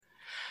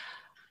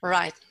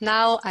Right,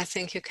 now I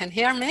think you can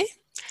hear me.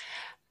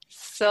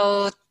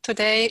 So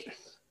today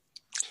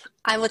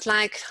I would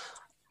like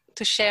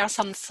to share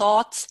some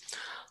thoughts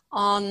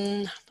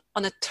on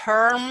a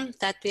term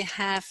that we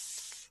have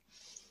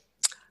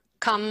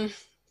come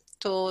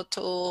to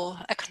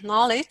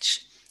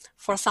acknowledge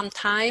for some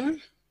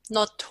time,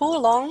 not too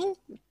long,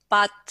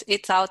 but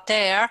it's out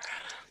there,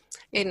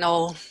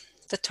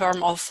 the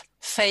term of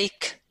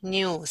fake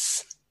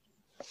news,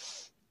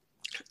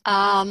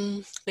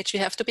 which we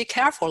have to be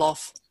careful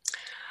of.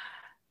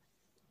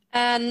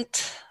 And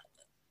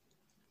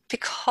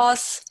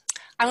because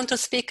I want to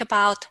speak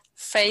about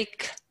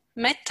fake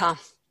metta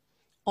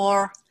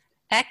or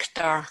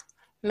actor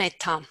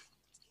metta.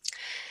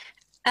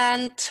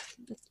 And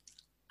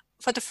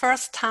for the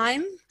first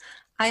time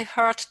I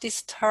heard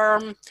this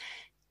term,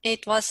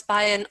 it was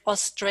by an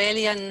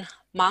Australian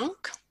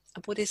monk,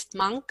 a Buddhist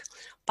monk,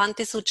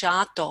 Bhante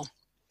Sujato.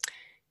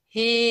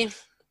 He,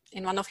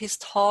 in one of his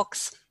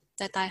talks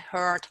that I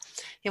heard,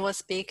 he was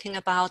speaking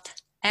about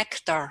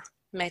actor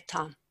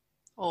metta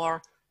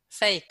or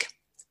fake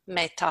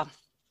metta.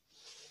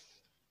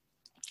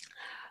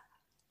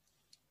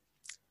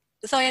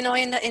 So,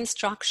 in the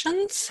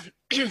instructions,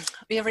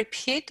 we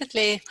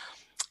repeatedly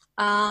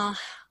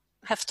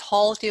have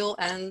told you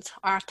and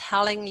are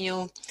telling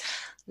you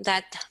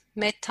that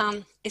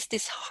metta is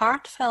this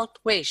heartfelt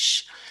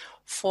wish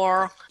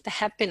for the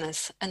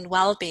happiness and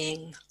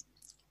well-being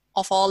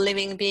of all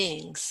living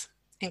beings,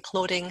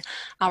 including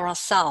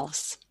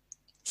ourselves.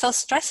 So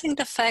stressing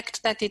the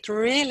fact that it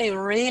really,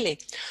 really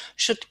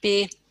should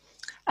be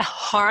a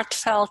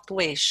heartfelt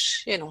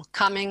wish,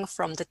 coming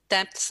from the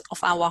depths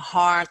of our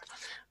heart,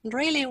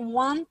 really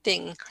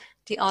wanting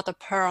the other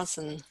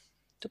person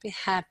to be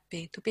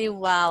happy, to be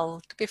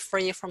well, to be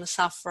free from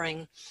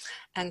suffering,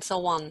 and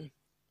so on.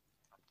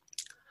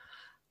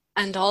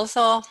 And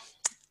also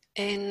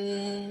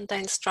in the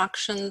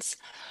instructions,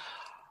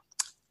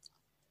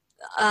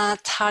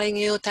 telling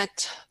you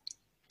that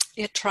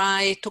you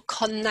try to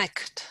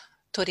connect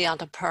to the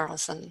other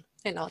person,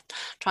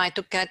 try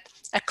to get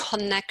a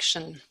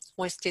connection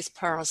with this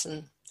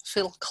person,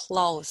 feel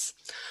close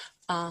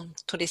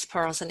to this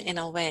person in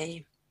a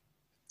way.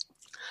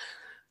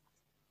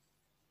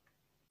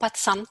 But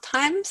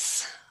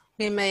sometimes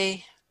we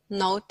may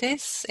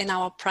notice in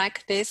our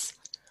practice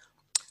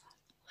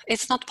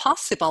it's not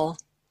possible,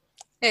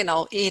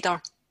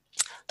 either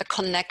the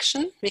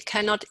connection we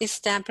cannot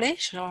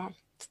establish, or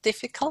it's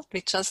difficult,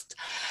 we just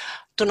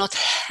do not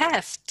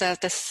have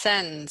the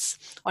sense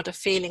or the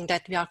feeling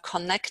that we are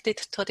connected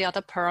to the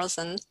other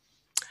person.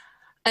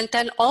 And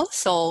then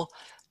also,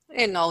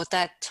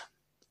 that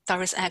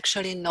there is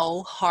actually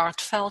no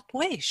heartfelt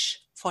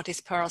wish for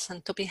this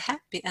person to be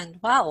happy and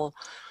well.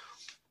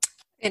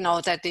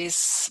 That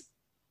is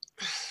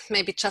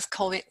maybe just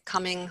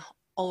coming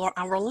over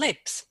our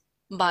lips,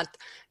 but,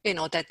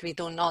 that we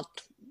do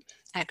not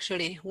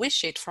actually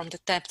wish it from the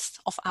depths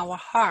of our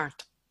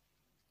heart.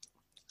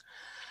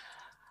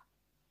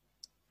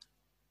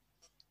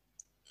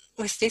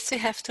 With this we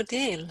have to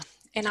deal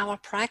in our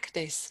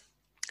practice.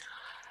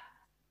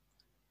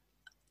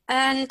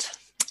 And,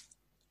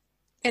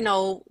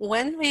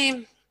 when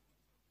we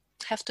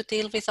have to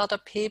deal with other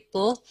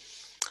people,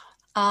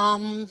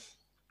 our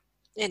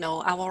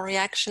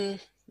reaction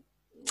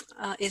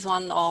is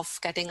one of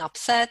getting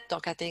upset or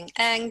getting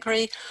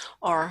angry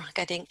or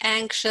getting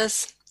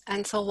anxious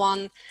and so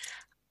on.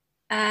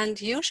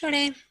 And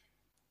usually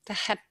the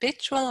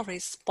habitual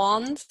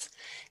response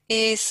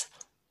is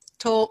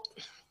to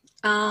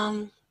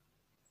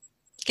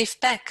give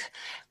back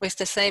with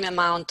the same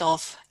amount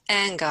of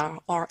anger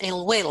or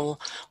ill will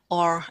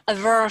or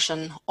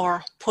aversion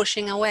or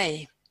pushing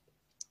away.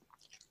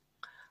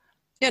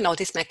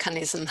 This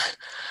mechanism.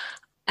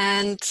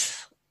 And,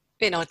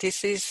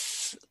 this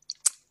is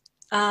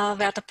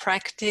where the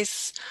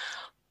practice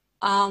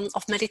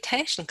of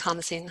meditation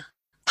comes in,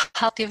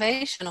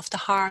 cultivation of the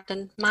heart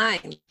and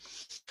mind.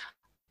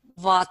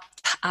 What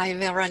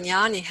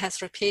Ariya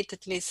has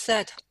repeatedly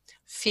said,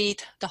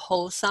 feed the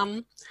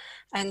wholesome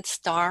and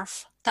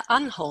starve the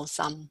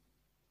unwholesome.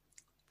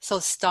 So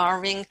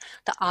starving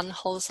the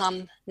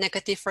unwholesome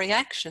negative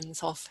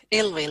reactions of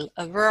ill will,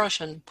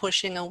 aversion,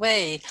 pushing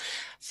away,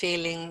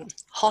 feeling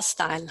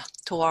hostile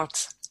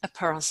towards a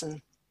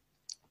person.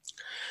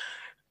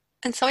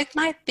 And so it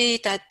might be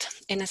that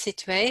in a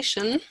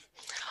situation,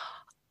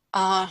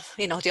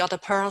 the other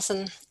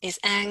person is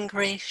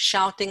angry,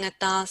 shouting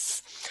at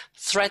us,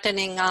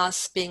 threatening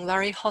us, being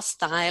very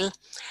hostile.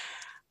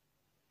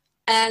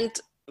 And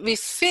we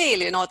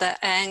feel, the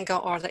anger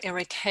or the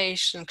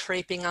irritation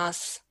creeping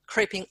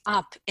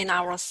up in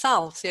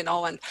ourselves,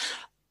 and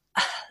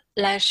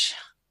lash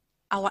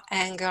our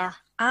anger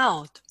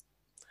out.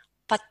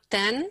 But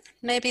then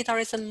maybe there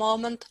is a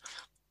moment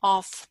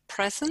of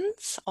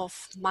presence,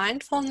 of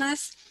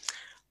mindfulness,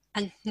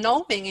 and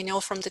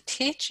knowing, from the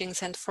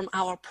teachings and from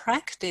our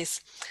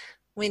practice,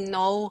 we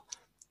know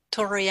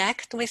to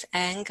react with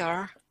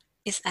anger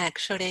is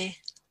actually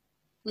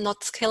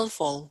not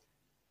skillful.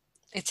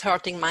 It's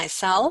hurting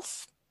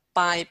myself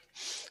by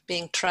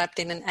being trapped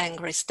in an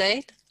angry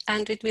state,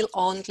 and it will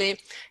only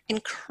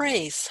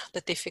increase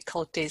the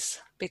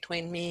difficulties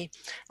between me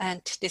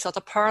and this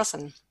other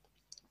person.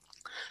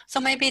 So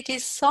maybe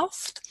this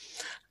soft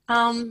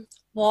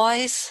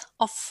voice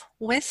of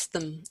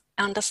wisdom,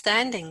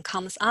 understanding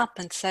comes up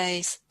and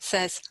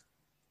says,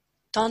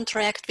 don't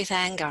react with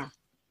anger.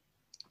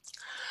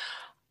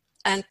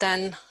 And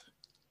then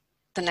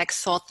the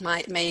next thought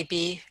may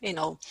be,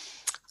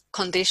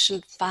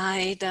 conditioned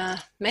by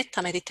the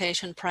Metta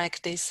meditation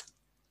practice.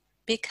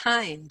 Be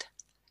kind,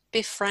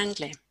 be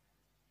friendly.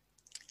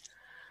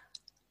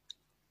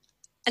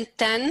 And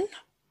then,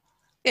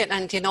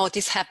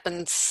 this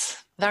happens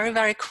very,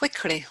 very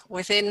quickly,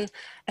 within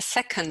a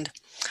second.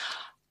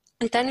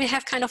 And then we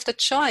have kind of the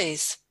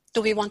choice.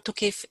 Do we want to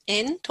give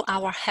in to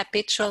our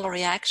habitual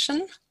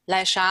reaction,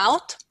 lash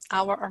out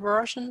our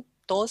aversion,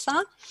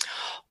 dosa,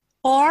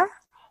 or,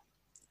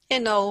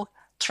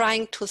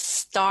 trying to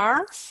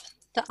starve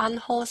the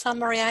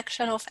unwholesome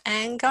reaction of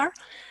anger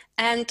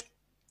and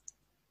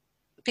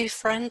be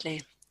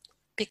friendly,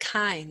 be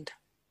kind,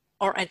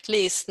 or at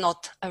least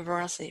not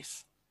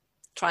aversive,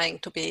 trying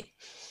to be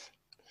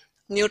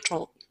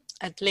neutral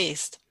at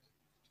least.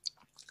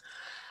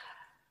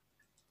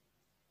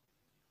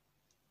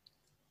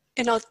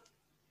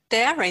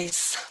 There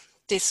is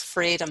this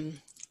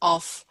freedom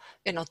of,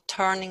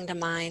 turning the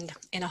mind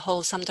in a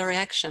wholesome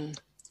direction,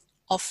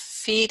 of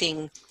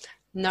feeding,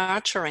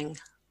 nurturing,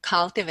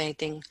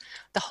 cultivating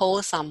the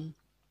wholesome.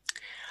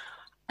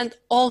 And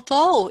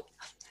although,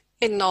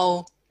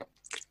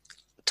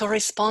 to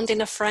respond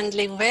in a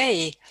friendly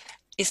way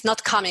is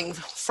not coming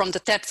from the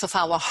depths of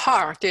our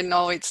heart,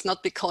 it's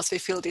not because we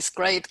feel this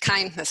great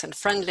kindness and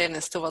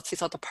friendliness towards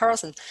this other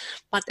person,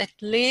 but at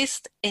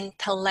least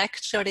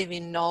intellectually we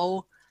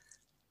know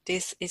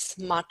this is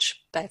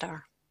much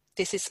better.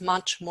 This is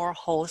much more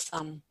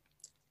wholesome.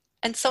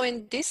 And so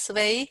in this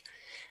way,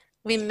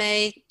 we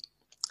may,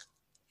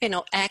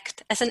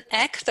 act as an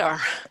actor,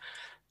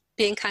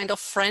 being kind of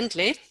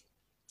friendly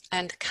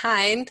and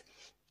kind.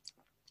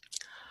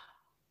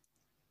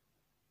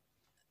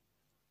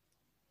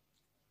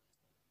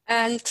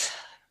 And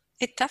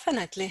it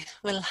definitely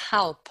will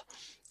help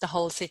the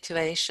whole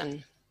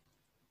situation.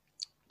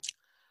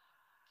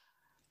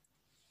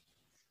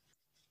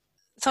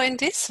 So in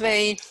this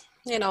way,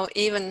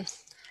 even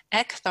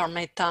actor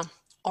metta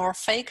or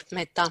fake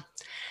metta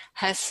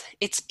has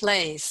its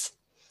place,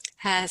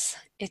 has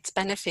its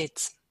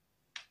benefits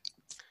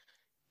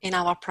in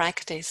our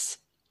practice.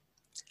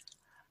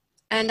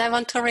 And I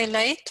want to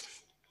relate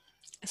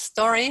a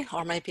story,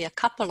 or maybe a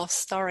couple of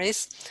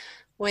stories,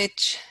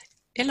 which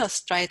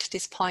illustrate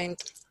this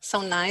point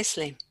so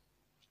nicely.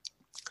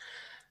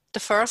 The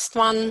first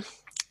one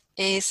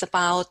is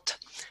about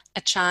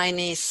a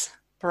Chinese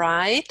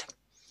bride.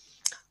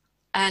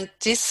 And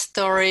this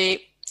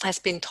story has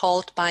been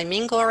told by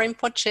Mingo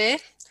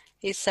Rinpoche.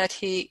 He said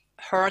he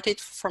heard it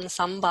from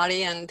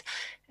somebody and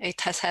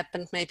it has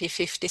happened maybe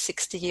 50,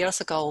 60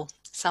 years ago,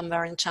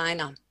 somewhere in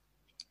China.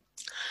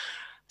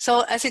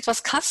 So as it was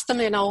custom,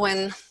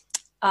 when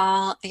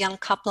a young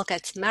couple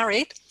gets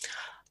married,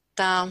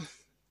 the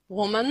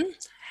woman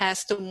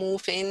has to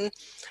move in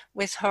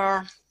with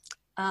her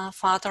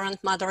father and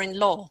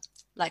mother-in-law,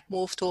 like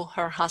move to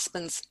her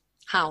husband's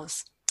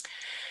house.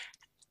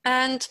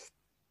 And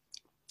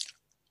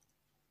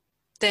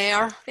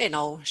there,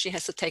 she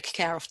has to take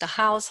care of the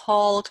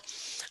household,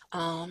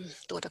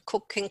 do the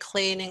cooking,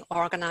 cleaning,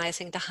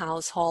 organizing the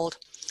household.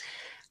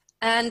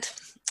 And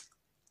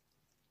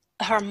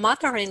her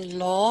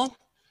mother-in-law,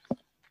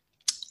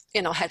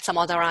 had some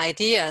other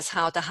ideas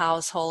how the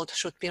household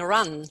should be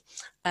run,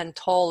 and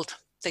told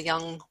the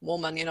young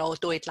woman,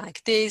 do it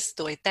like this,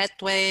 do it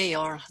that way,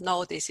 or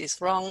no, this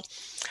is wrong.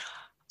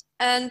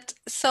 And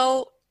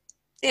so,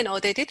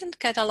 they didn't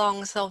get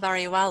along so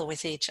very well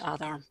with each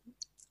other.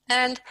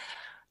 And,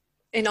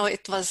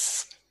 it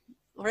was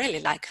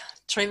really like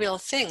trivial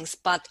things,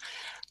 but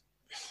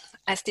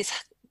as this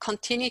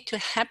continued to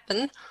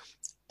happen,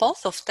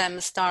 both of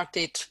them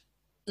started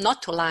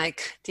not to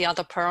like the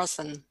other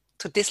person,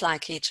 to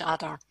dislike each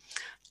other.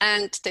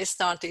 And they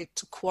started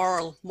to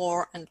quarrel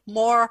more and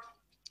more.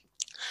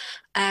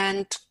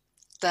 And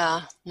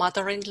the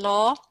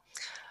mother-in-law,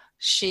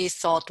 she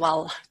thought,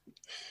 well,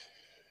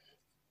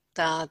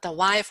 the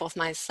wife of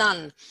my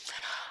son,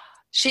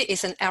 she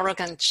is an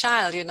arrogant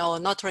child,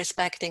 not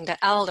respecting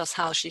the elders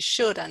how she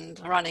should and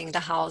running the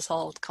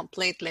household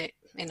completely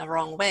in a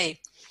wrong way.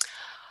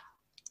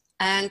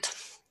 And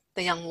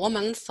the young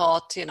woman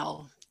thought,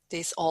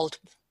 this old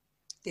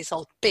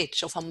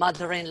bitch of a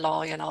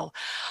mother-in-law,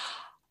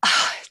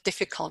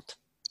 difficult.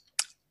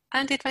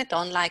 And it went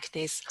on like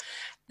this.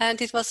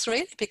 And it was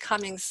really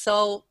becoming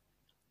so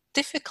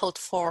difficult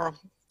for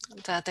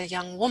the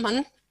young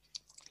woman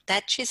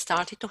that she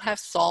started to have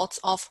thoughts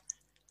of,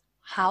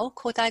 how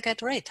could I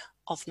get rid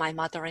of my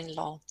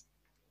mother-in-law?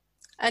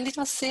 And it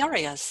was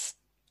serious.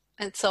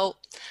 And so,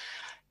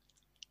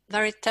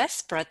 very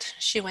desperate,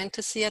 she went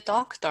to see a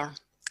doctor,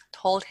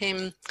 told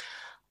him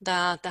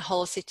the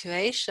whole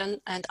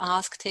situation and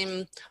asked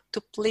him to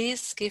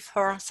please give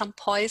her some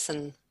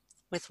poison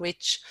with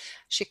which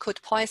she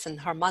could poison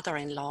her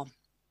mother-in-law.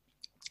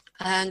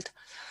 And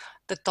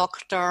the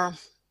doctor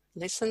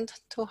listened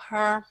to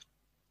her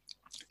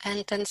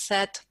and then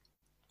said,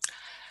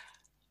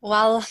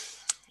 well,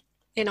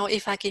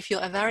 if I give you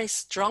a very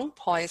strong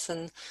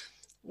poison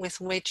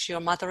with which your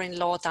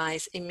mother-in-law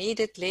dies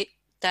immediately,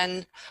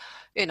 then,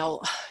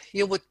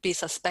 you would be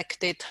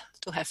suspected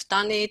to have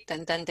done it,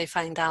 and then they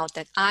find out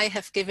that I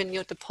have given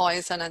you the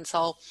poison, and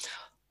so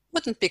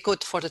wouldn't be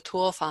good for the two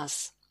of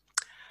us.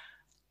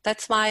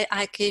 That's why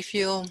I give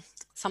you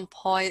some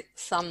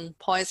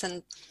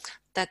poison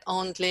that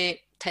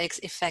only takes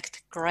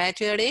effect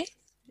gradually,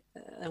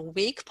 a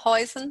weak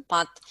poison,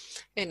 but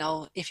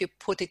if you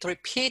put it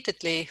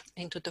repeatedly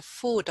into the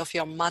food of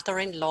your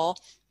mother-in-law,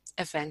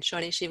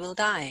 eventually she will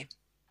die.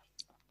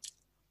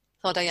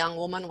 So the young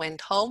woman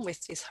went home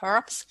with these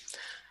herbs.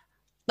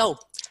 No,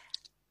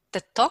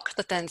 the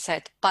doctor then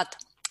said, but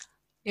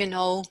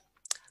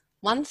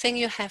one thing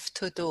you have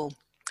to do.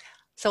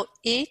 So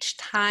each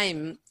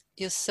time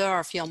you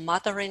serve your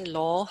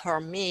mother-in-law her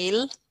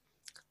meal,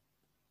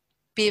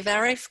 be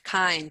very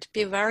kind,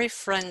 be very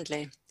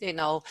friendly,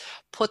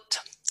 put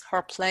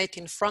her plate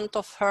in front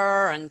of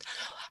her and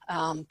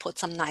put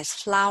some nice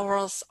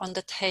flowers on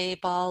the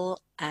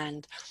table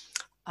and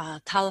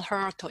tell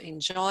her to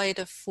enjoy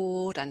the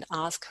food and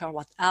ask her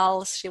what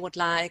else she would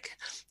like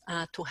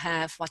to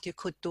have, what you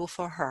could do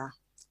for her.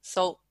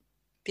 So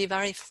be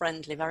very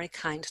friendly, very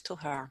kind to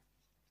her.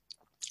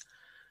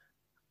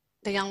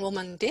 The young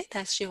woman did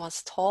as she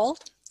was told,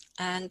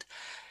 and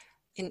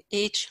in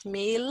each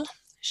meal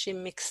she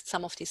mixed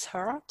some of these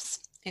herbs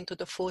into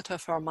the food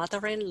of her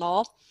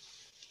mother-in-law.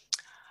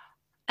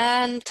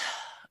 And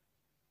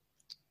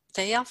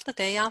day after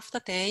day after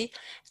day,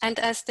 and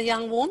as the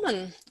young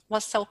woman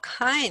was so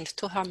kind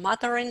to her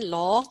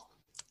mother-in-law,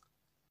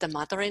 the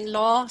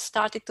mother-in-law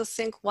started to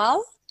think,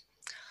 well,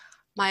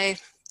 my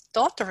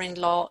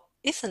daughter-in-law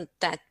isn't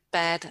that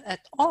bad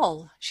at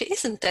all. She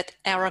isn't that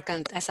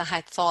arrogant as I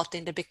had thought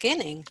in the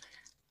beginning.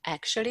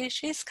 Actually,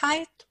 she's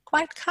quite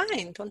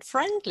kind and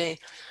friendly.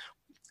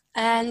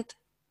 And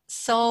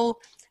so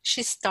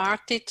she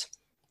started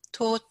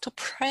to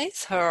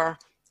praise her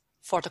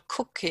for the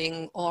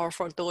cooking or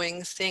for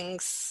doing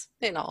things,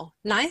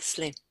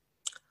 nicely.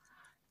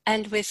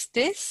 And with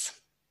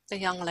this, the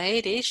young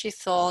lady, she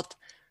thought,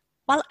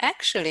 well,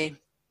 actually,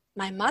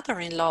 my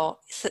mother-in-law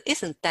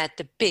isn't that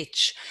the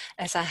bitch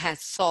as I had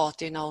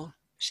thought,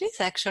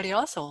 She's actually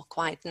also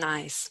quite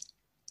nice.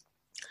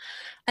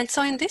 And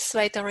so in this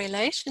way, the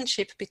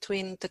relationship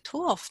between the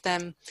two of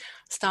them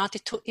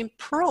started to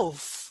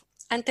improve,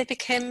 and they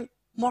became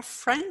more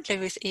friendly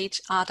with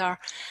each other,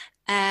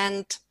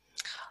 and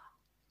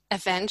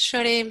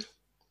eventually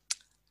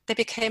they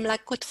became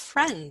like good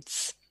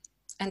friends.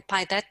 And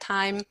by that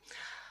time,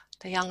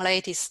 the young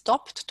lady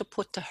stopped to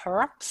put the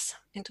herbs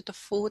into the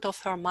food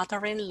of her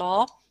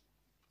mother-in-law.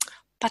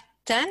 But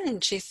then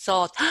she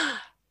thought,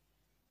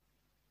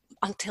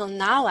 until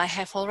now I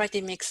have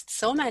already mixed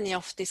so many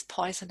of these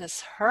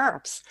poisonous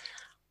herbs.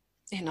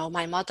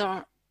 My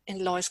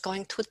mother-in-law is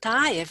going to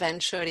die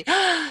eventually.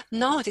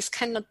 No, this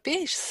cannot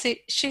be.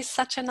 She's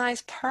such a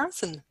nice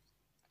person.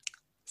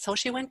 So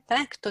she went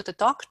back to the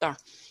doctor,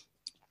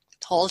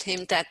 told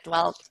him that,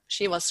 well,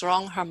 she was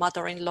wrong. Her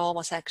mother-in-law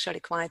was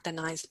actually quite a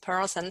nice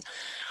person.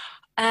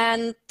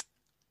 And,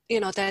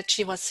 that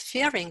she was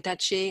fearing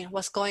that she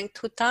was going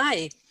to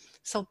die.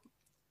 So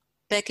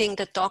begging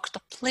the doctor,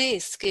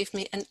 please give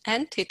me an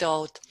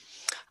antidote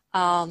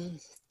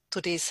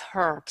to these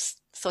herbs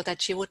so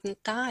that she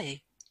wouldn't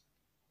die.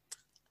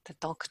 The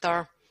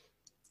doctor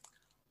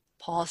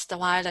paused a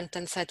while and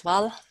then said,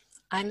 well,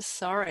 I'm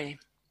sorry.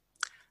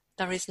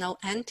 There is no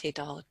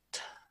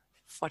antidote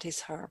for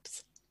these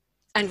herbs.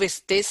 And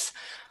with this,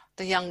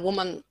 the young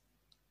woman,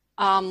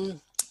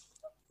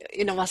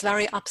 was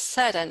very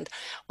upset and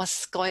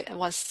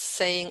was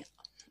saying,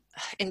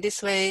 in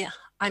this way,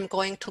 I'm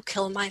going to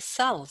kill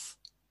myself.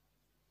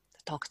 The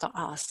doctor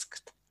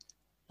asked,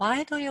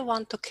 why do you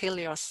want to kill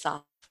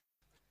yourself?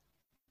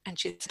 And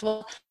she said,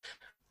 well,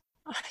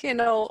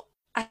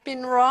 I've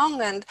been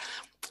wrong, and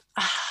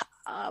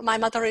my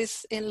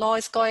mother-in-law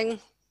is going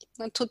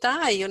to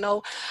die,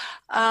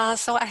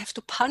 so I have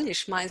to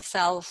punish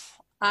myself.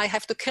 I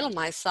have to kill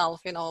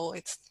myself,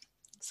 it's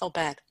so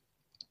bad.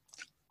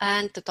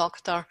 And the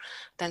doctor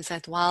then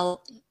said,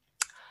 well,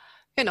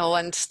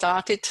 and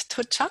started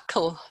to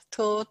chuckle,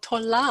 to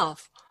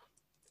laugh.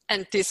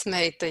 And this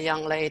made the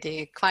young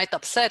lady quite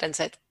upset and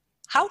said,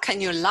 how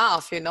can you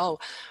laugh,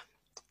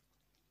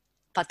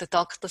 But the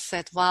doctor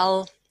said,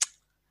 well,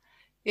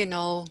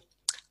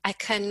 I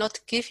cannot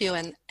give you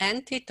an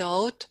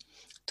antidote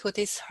to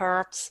these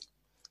herbs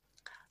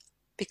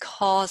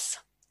because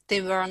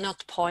they were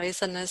not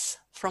poisonous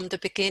from the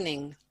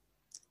beginning.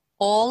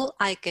 All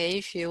I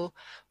gave you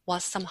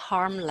was some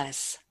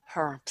harmless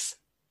herbs.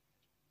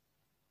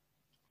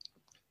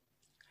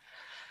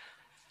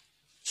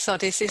 So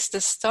this is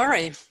the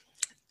story.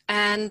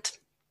 And,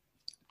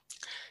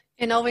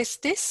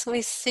 with this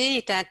we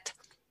see that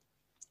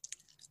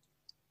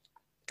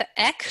the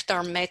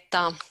actor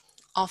Metta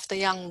of the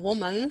young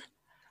woman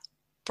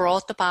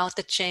brought about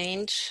a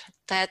change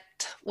that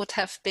would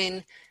have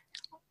been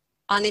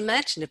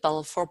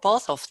unimaginable for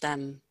both of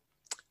them.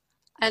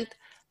 And,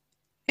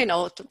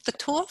 the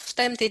two of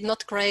them did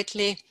not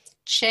greatly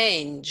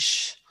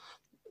change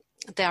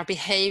their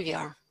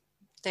behavior.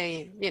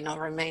 They,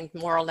 remained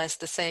more or less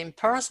the same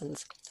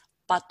persons.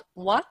 But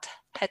what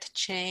had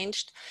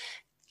changed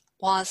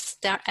was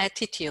their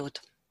attitude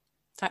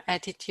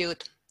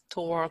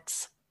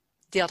towards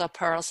the other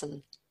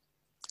person.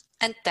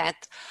 And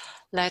that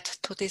led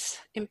to this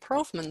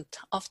improvement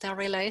of their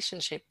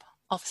relationship,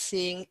 of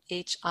seeing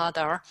each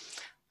other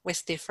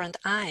with different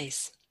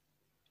eyes.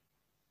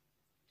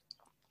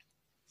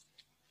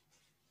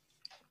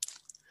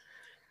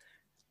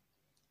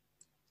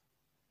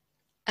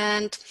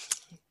 And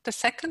the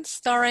second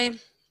story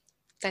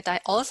that I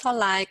also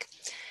like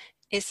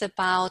is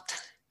about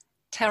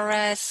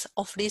Thérèse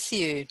of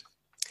Lisieux,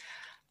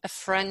 a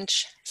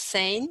French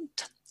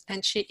saint,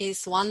 and she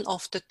is one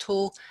of the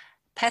two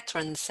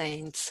patron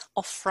saints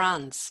of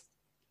France.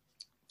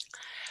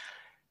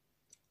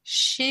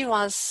 She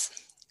was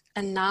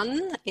a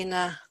nun in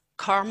a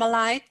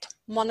Carmelite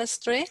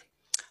monastery.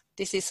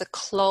 This is a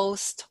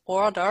closed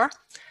order.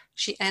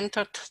 She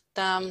entered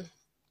the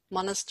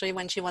monastery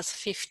when she was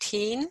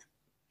 15.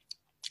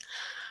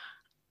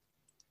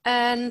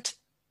 And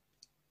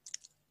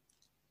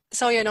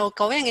so,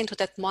 going into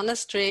that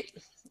monastery,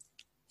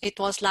 it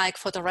was like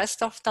for the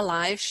rest of the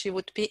life, she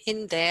would be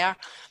in there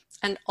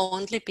and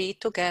only be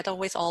together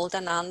with all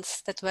the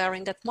nuns that were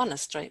in that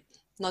monastery,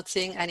 not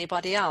seeing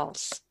anybody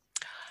else.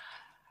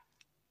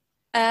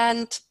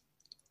 And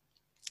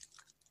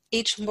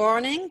each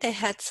morning they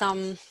had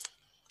some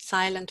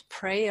silent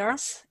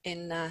prayers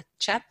in a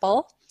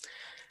chapel,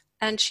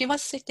 and she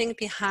was sitting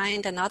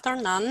behind another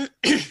nun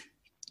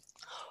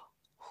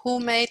who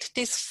made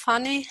these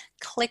funny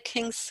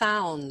clicking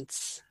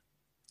sounds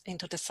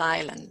into the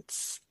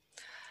silence.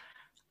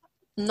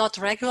 Not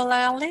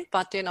regularly,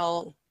 but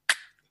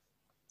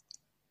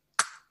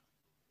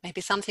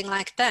maybe something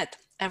like that,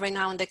 every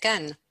now and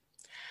again.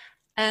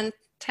 And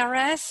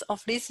Thérèse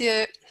of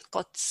Lisieux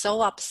got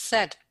so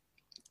upset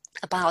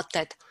about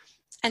that.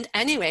 And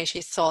anyway,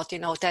 she thought,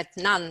 that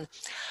nun,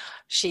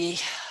 she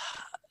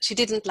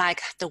didn't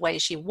like the way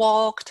she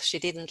walked, she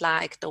didn't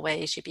like the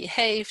way she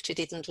behaved, she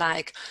didn't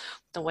like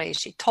the way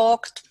she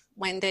talked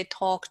when they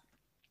talked.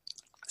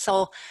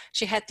 So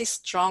she had this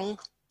strong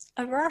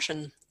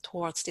aversion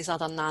towards this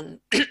other nun.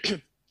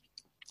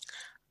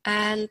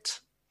 And,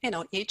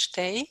 each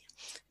day,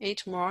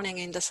 each morning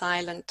in the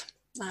silent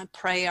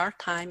prayer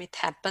time, it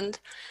happened.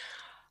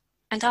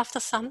 And after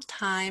some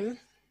time,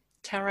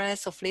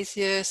 Thérèse of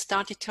Lisieux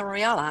started to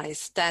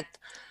realize that,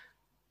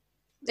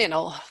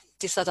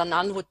 this other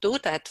nun would do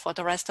that for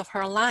the rest of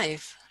her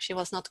life. She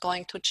was not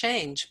going to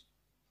change.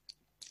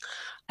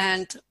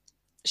 And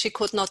she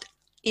could not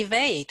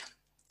evade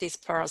this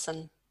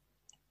person.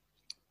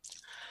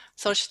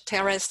 So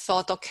Thérèse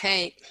thought,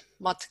 okay,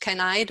 what can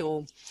I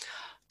do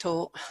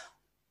to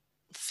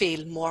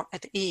feel more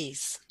at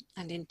ease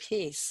and in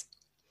peace?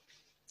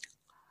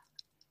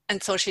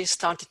 And so she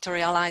started to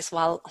realize,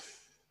 well,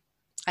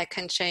 I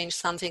can change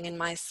something in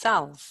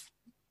myself.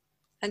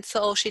 And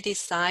so she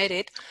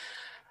decided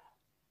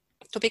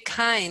to be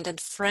kind and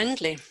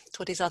friendly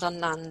to this other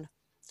nun,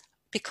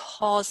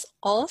 because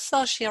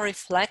also she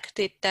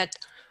reflected that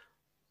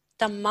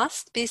there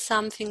must be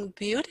something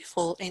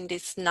beautiful in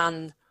this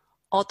nun.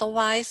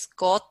 Otherwise,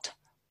 God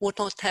would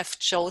not have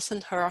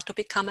chosen her to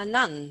become a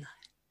nun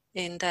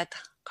in that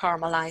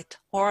Carmelite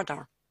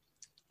order.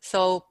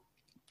 So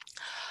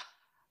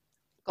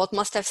God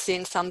must have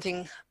seen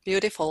something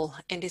beautiful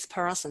in this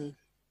person.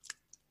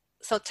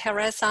 So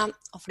Teresa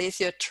of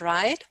Lisieux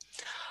tried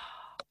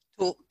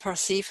to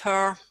perceive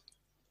her,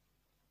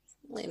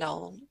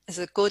 as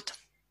a good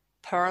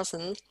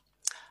person,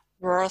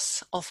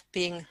 worth of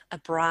being a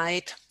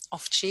bride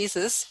of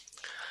Jesus.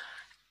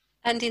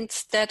 And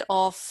instead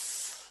of,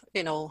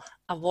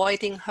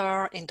 avoiding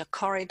her in the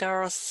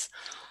corridors,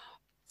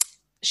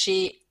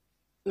 she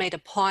made a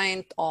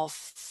point of,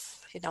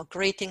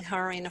 greeting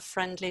her in a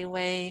friendly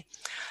way.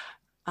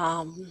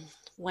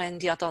 When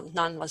the other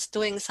nun was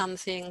doing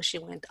something, she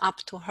went up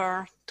to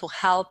her to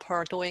help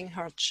her doing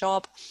her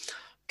job,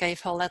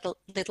 gave her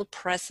little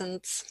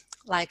presents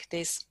like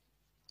this.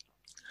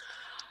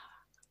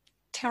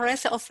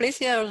 Teresa of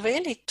Lisieux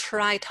really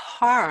tried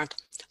hard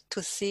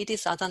to see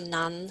this other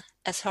nun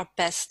as her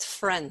best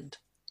friend.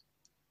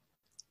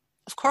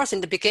 Of course,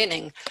 in the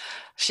beginning,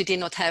 she did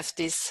not have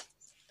these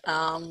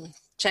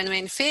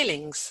genuine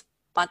feelings,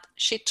 but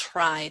she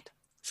tried.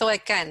 So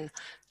again,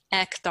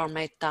 actor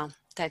metta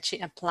that she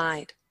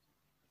applied.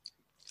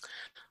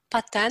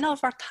 But then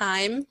over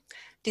time,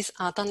 this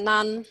other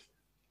nun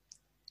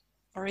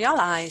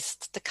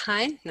realized the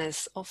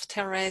kindness of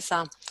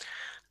Teresa.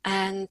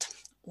 And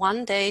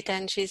one day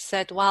then she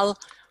said, well,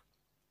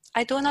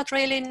 I do not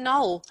really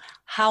know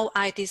how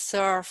I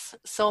deserve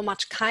so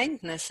much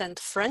kindness and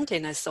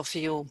friendliness of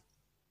you.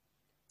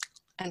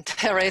 And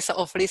Teresa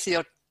of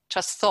Lisieux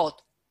just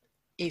thought,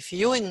 if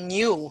you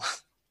knew,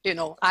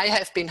 I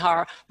have been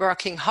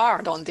working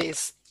hard on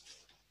this.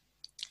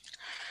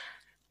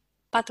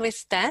 But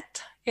with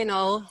that,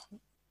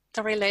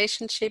 the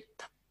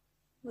relationship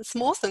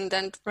smoothened,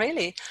 and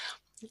really,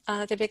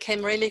 they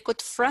became really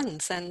good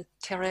friends. And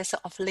Teresa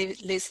of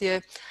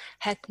Lisieux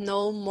had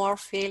no more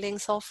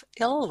feelings of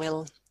ill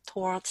will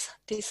towards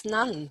this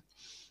nun.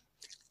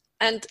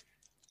 And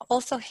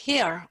also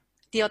here,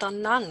 the other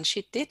nun,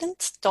 she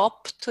didn't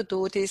stop to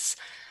do these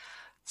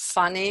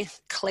funny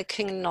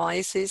clicking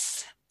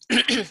noises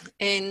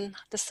in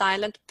the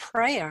silent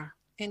prayer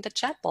in the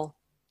chapel.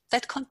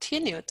 That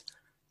continued.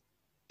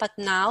 But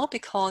now,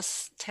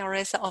 because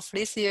Teresa of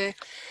Lisieux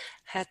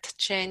had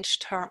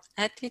changed her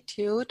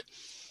attitude,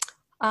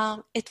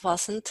 it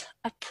wasn't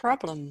a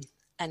problem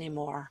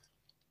anymore.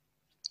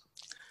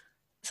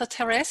 So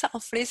Teresa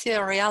of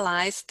Lisieux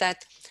realized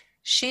that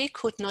she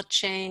could not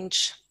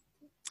change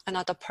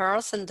another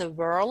person, the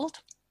world,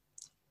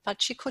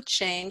 but she could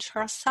change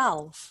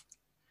herself.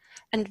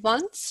 And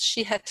once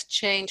she had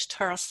changed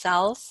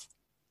herself,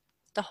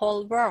 the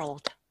whole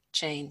world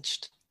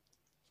changed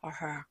for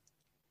her.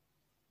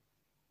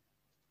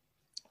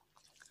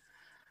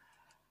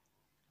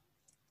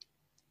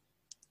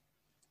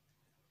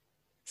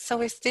 So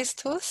with these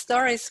two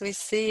stories, we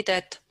see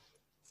that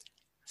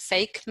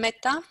fake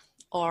metta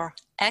or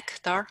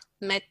actor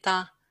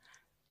metta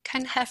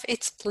can have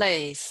its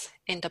place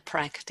in the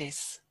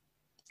practice.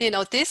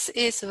 This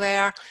is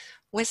where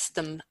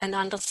wisdom and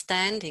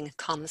understanding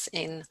comes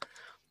in,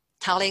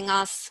 telling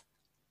us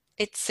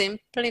it's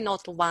simply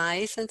not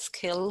wise and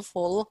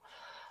skillful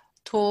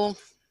to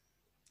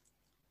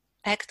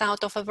act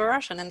out of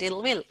aversion and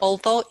ill will,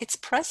 although it's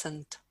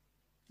present.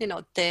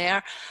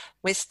 There,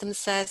 wisdom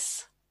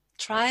says,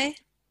 try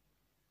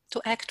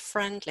to act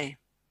friendly.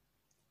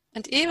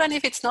 And even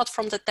if it's not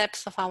from the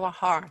depths of our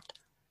heart,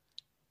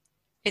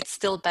 it's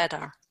still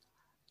better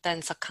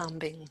than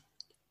succumbing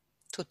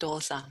to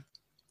dosa.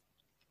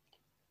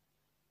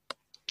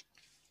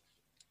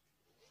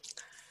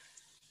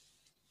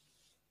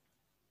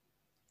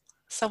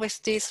 So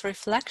with these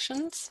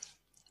reflections,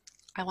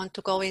 I want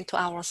to go into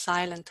our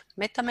silent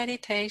metta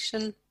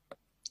meditation.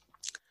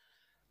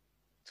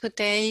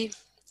 Today,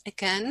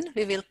 again,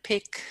 we will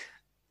pick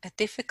a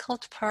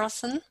difficult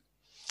person.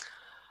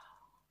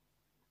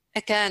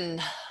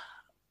 Again,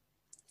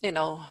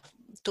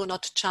 do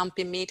not jump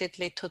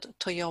immediately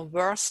to your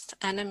worst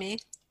enemy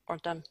or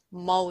the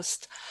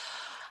most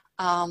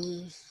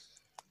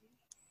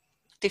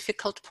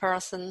difficult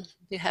person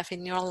you have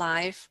in your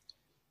life.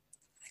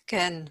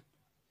 Again,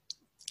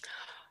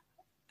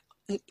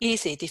 an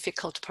easy,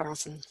 difficult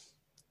person.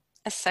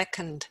 A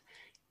second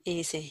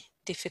easy,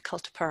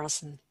 difficult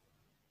person.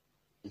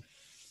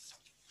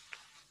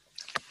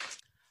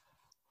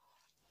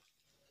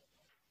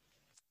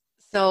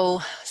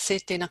 So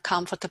sit in a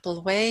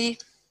comfortable way.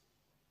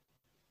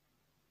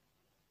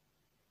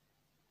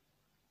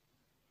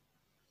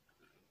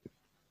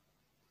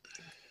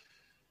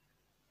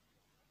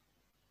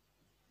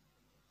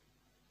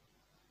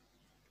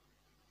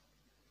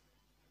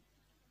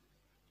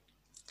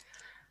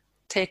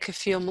 Take a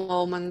few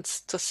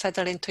moments to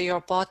settle into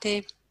your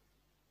body,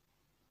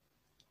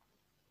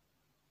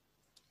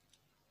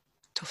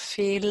 to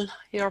feel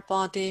your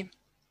body.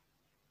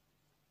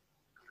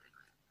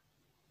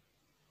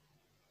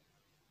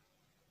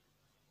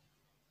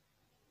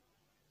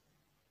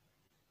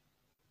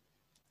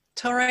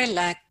 To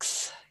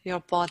relax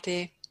your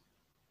body.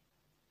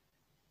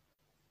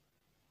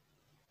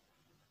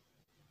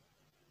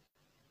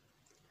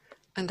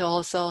 And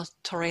also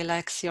to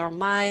relax your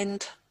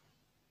mind.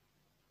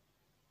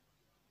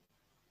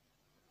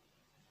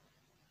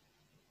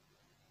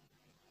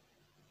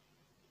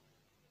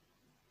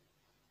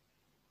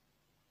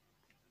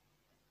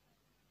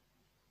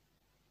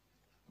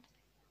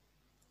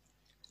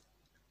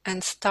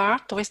 And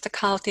start with the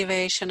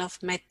cultivation of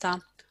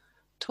metta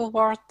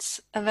towards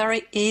a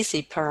very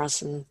easy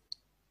person,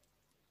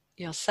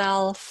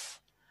 yourself,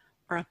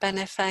 or a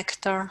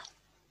benefactor,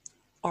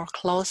 or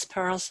close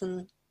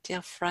person,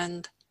 dear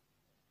friend.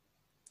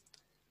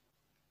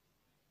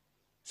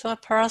 So a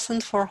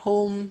person for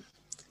whom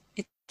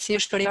it's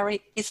usually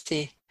very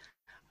easy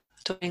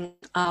to bring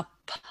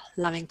up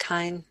loving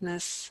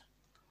kindness,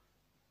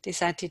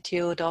 this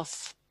attitude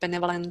of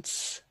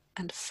benevolence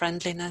and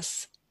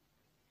friendliness.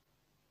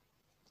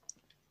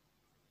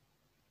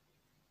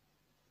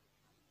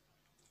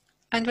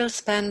 And we'll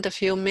spend a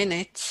few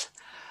minutes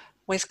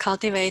with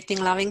cultivating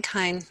loving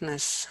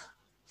kindness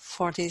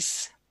for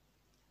this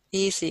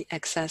easy,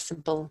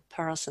 accessible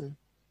person.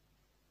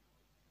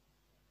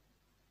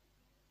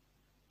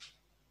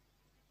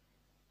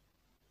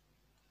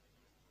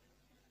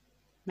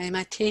 May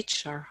my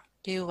teacher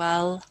be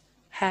well,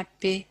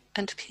 happy,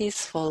 and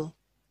peaceful.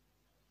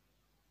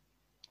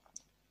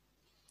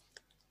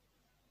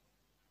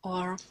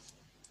 Or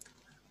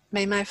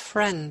may my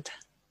friend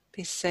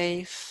be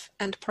safe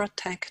and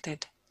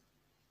protected.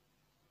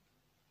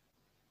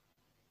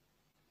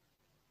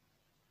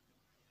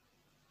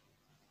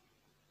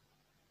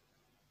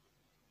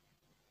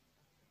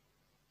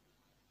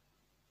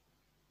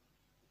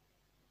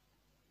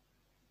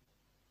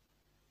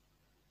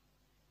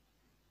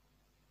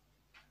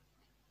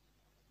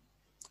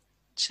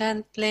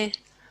 gently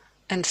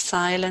and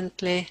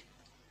silently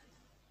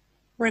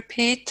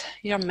repeat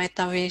your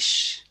metta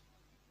wish,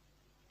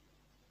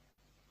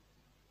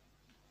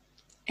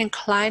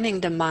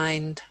 inclining the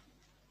mind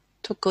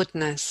to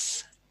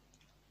goodness,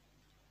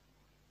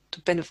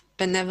 to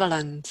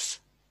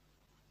benevolence,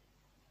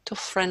 to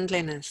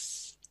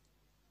friendliness,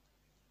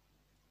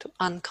 to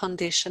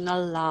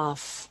unconditional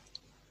love.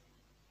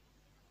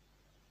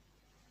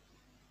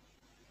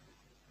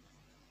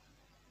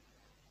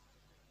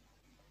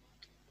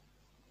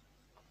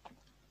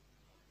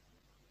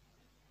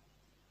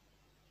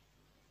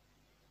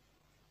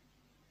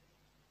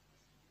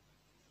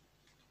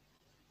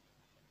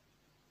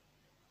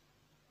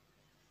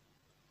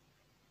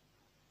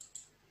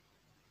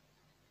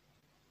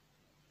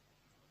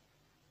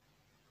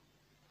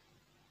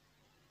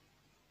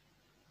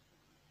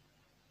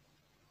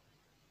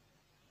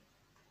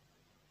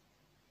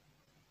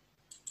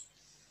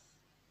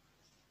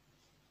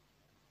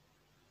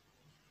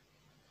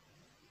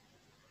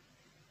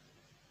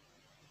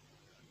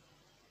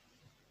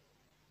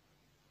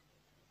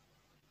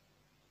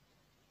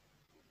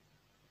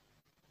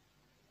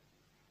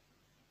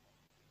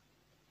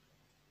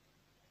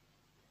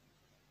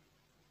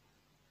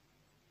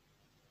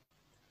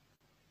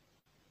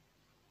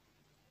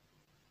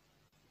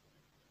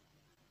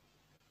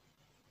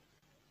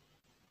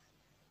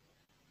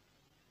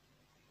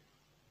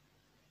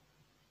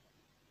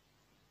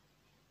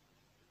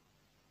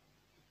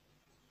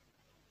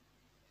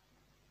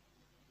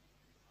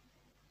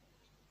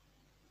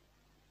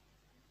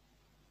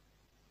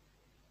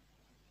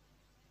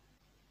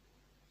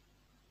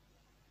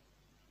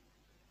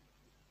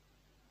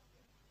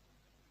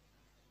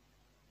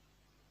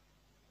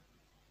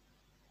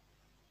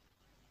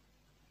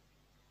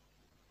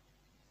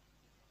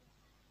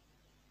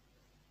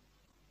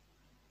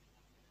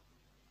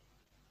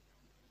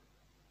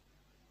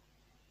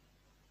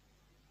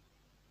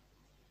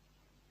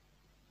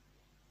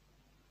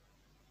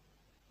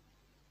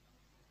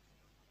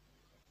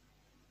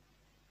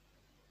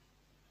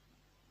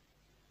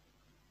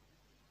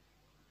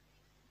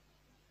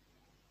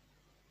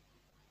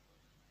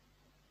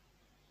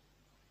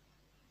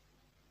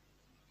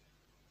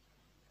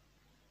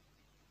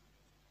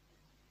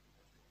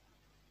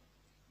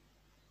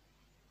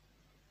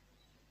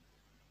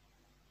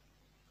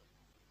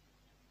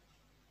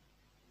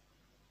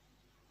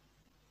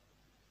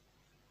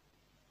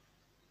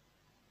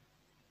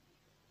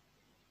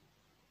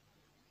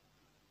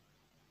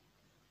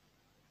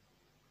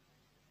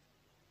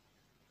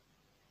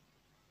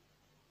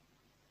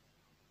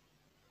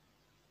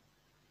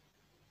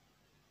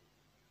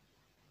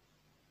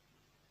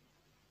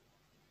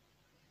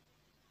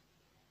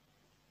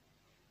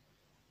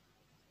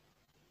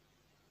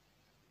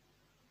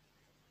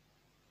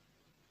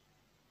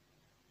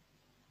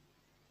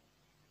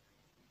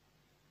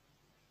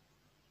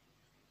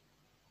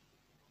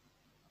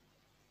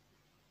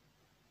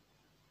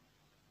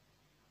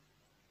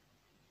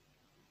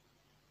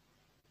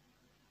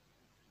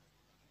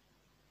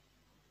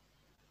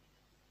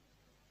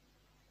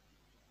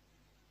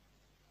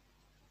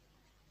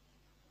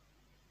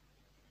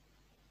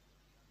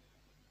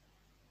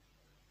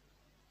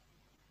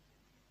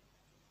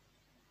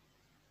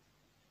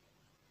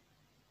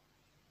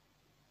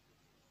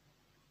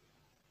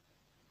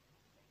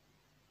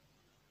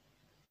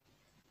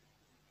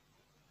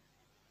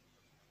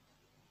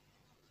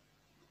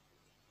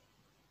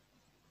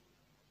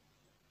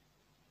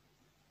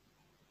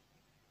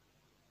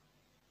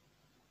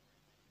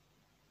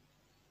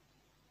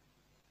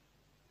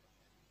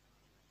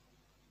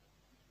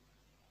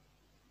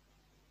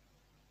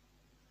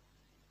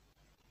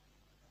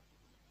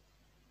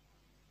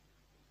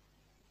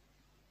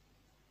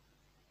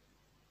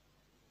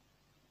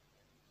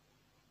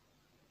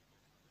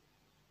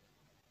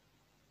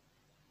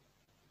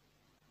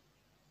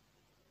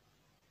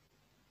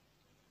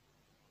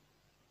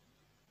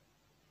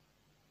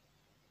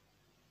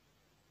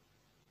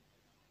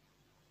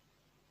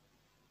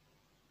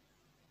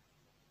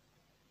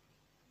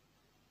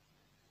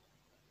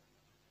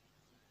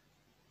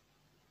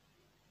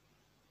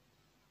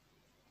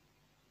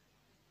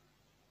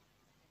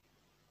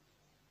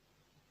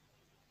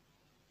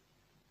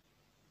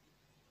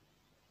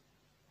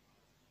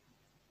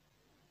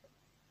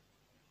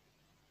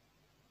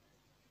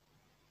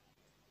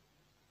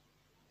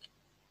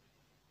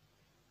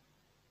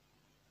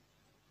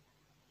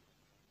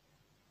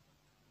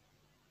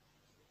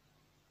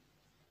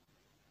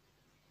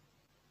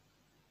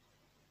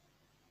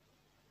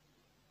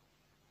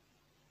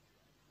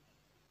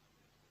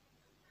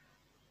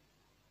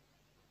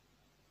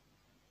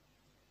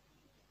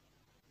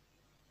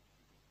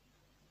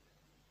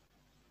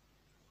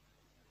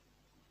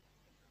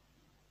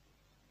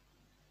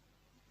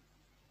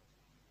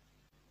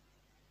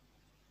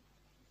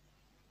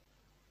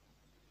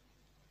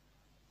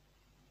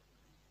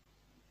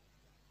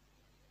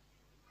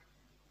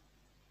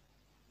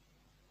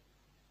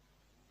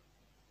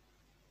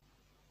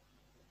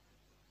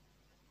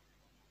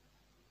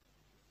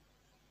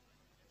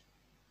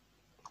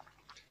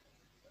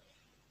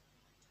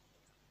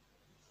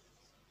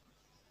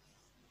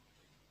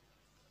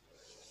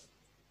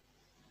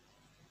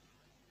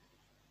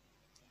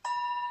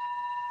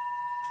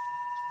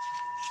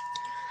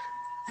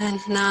 And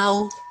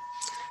now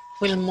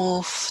we'll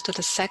move to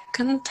the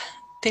second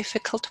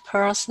difficult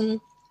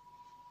person.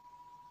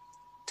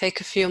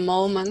 Take a few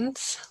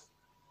moments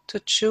to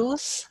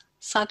choose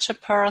such a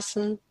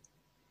person.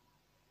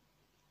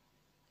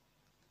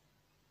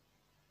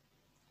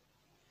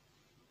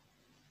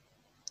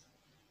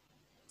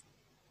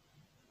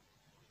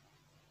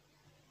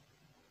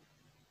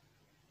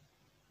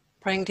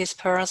 Bring this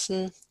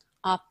person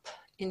up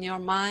in your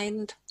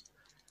mind,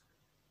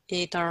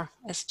 either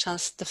as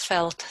just the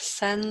felt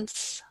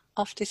sense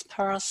of this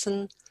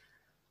person,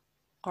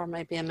 or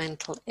maybe a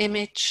mental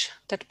image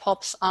that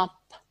pops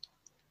up,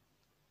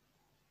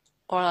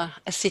 or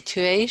a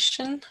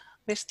situation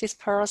with this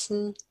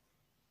person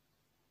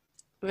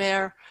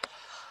where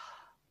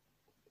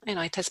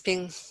it has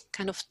been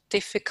kind of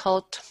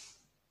difficult.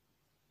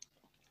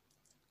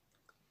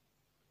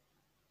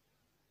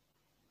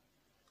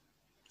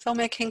 So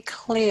making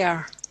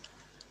clear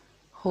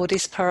who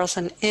this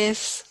person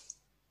is,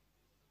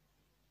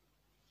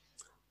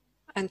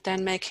 and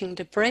then making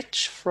the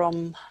bridge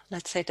from,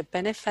 let's say, the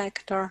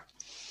benefactor,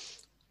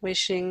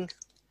 wishing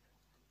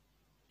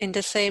in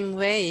the same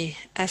way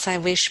as I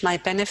wish my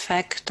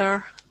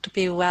benefactor to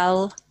be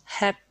well,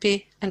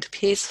 happy and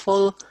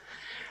peaceful,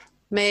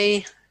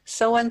 may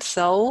so and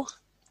so,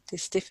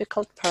 this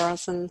difficult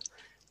person,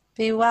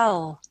 be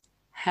well,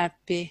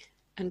 happy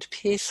and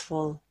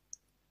peaceful.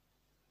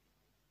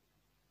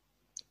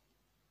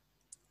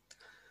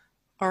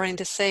 Or in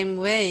the same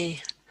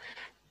way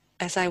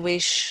as I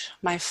wish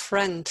my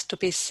friend to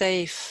be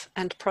safe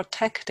and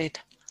protected,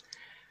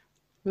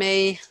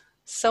 may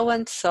so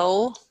and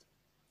so,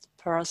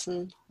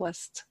 person who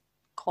has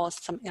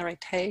caused some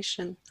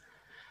irritation,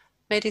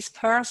 may this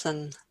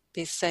person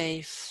be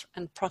safe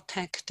and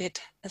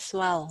protected as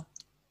well.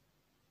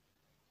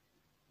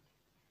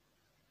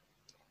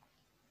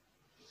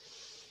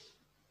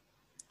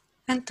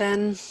 And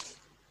then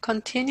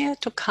continue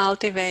to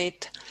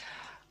cultivate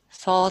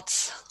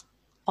thoughts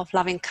of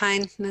loving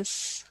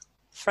kindness,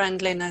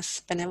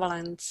 friendliness,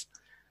 benevolence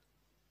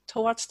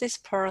towards this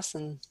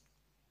person.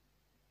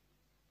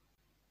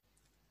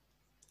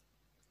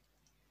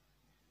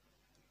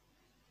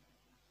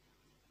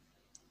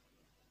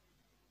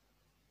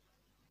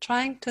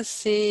 Trying to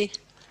see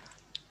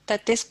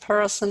that this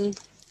person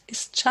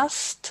is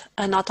just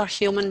another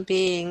human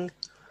being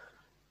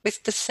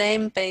with the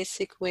same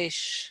basic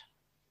wish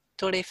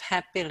to live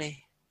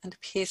happily and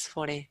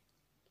peacefully.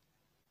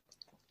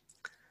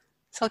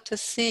 So to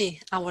see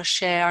our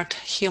shared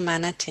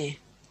humanity,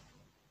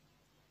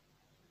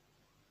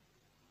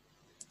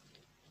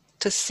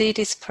 to see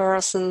this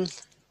person,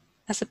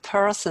 as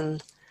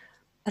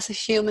a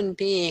human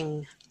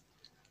being,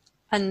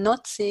 and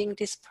not seeing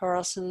this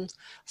person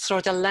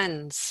through the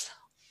lens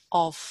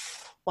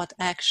of what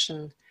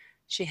action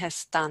she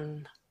has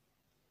done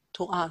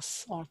to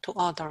us or to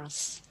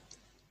others.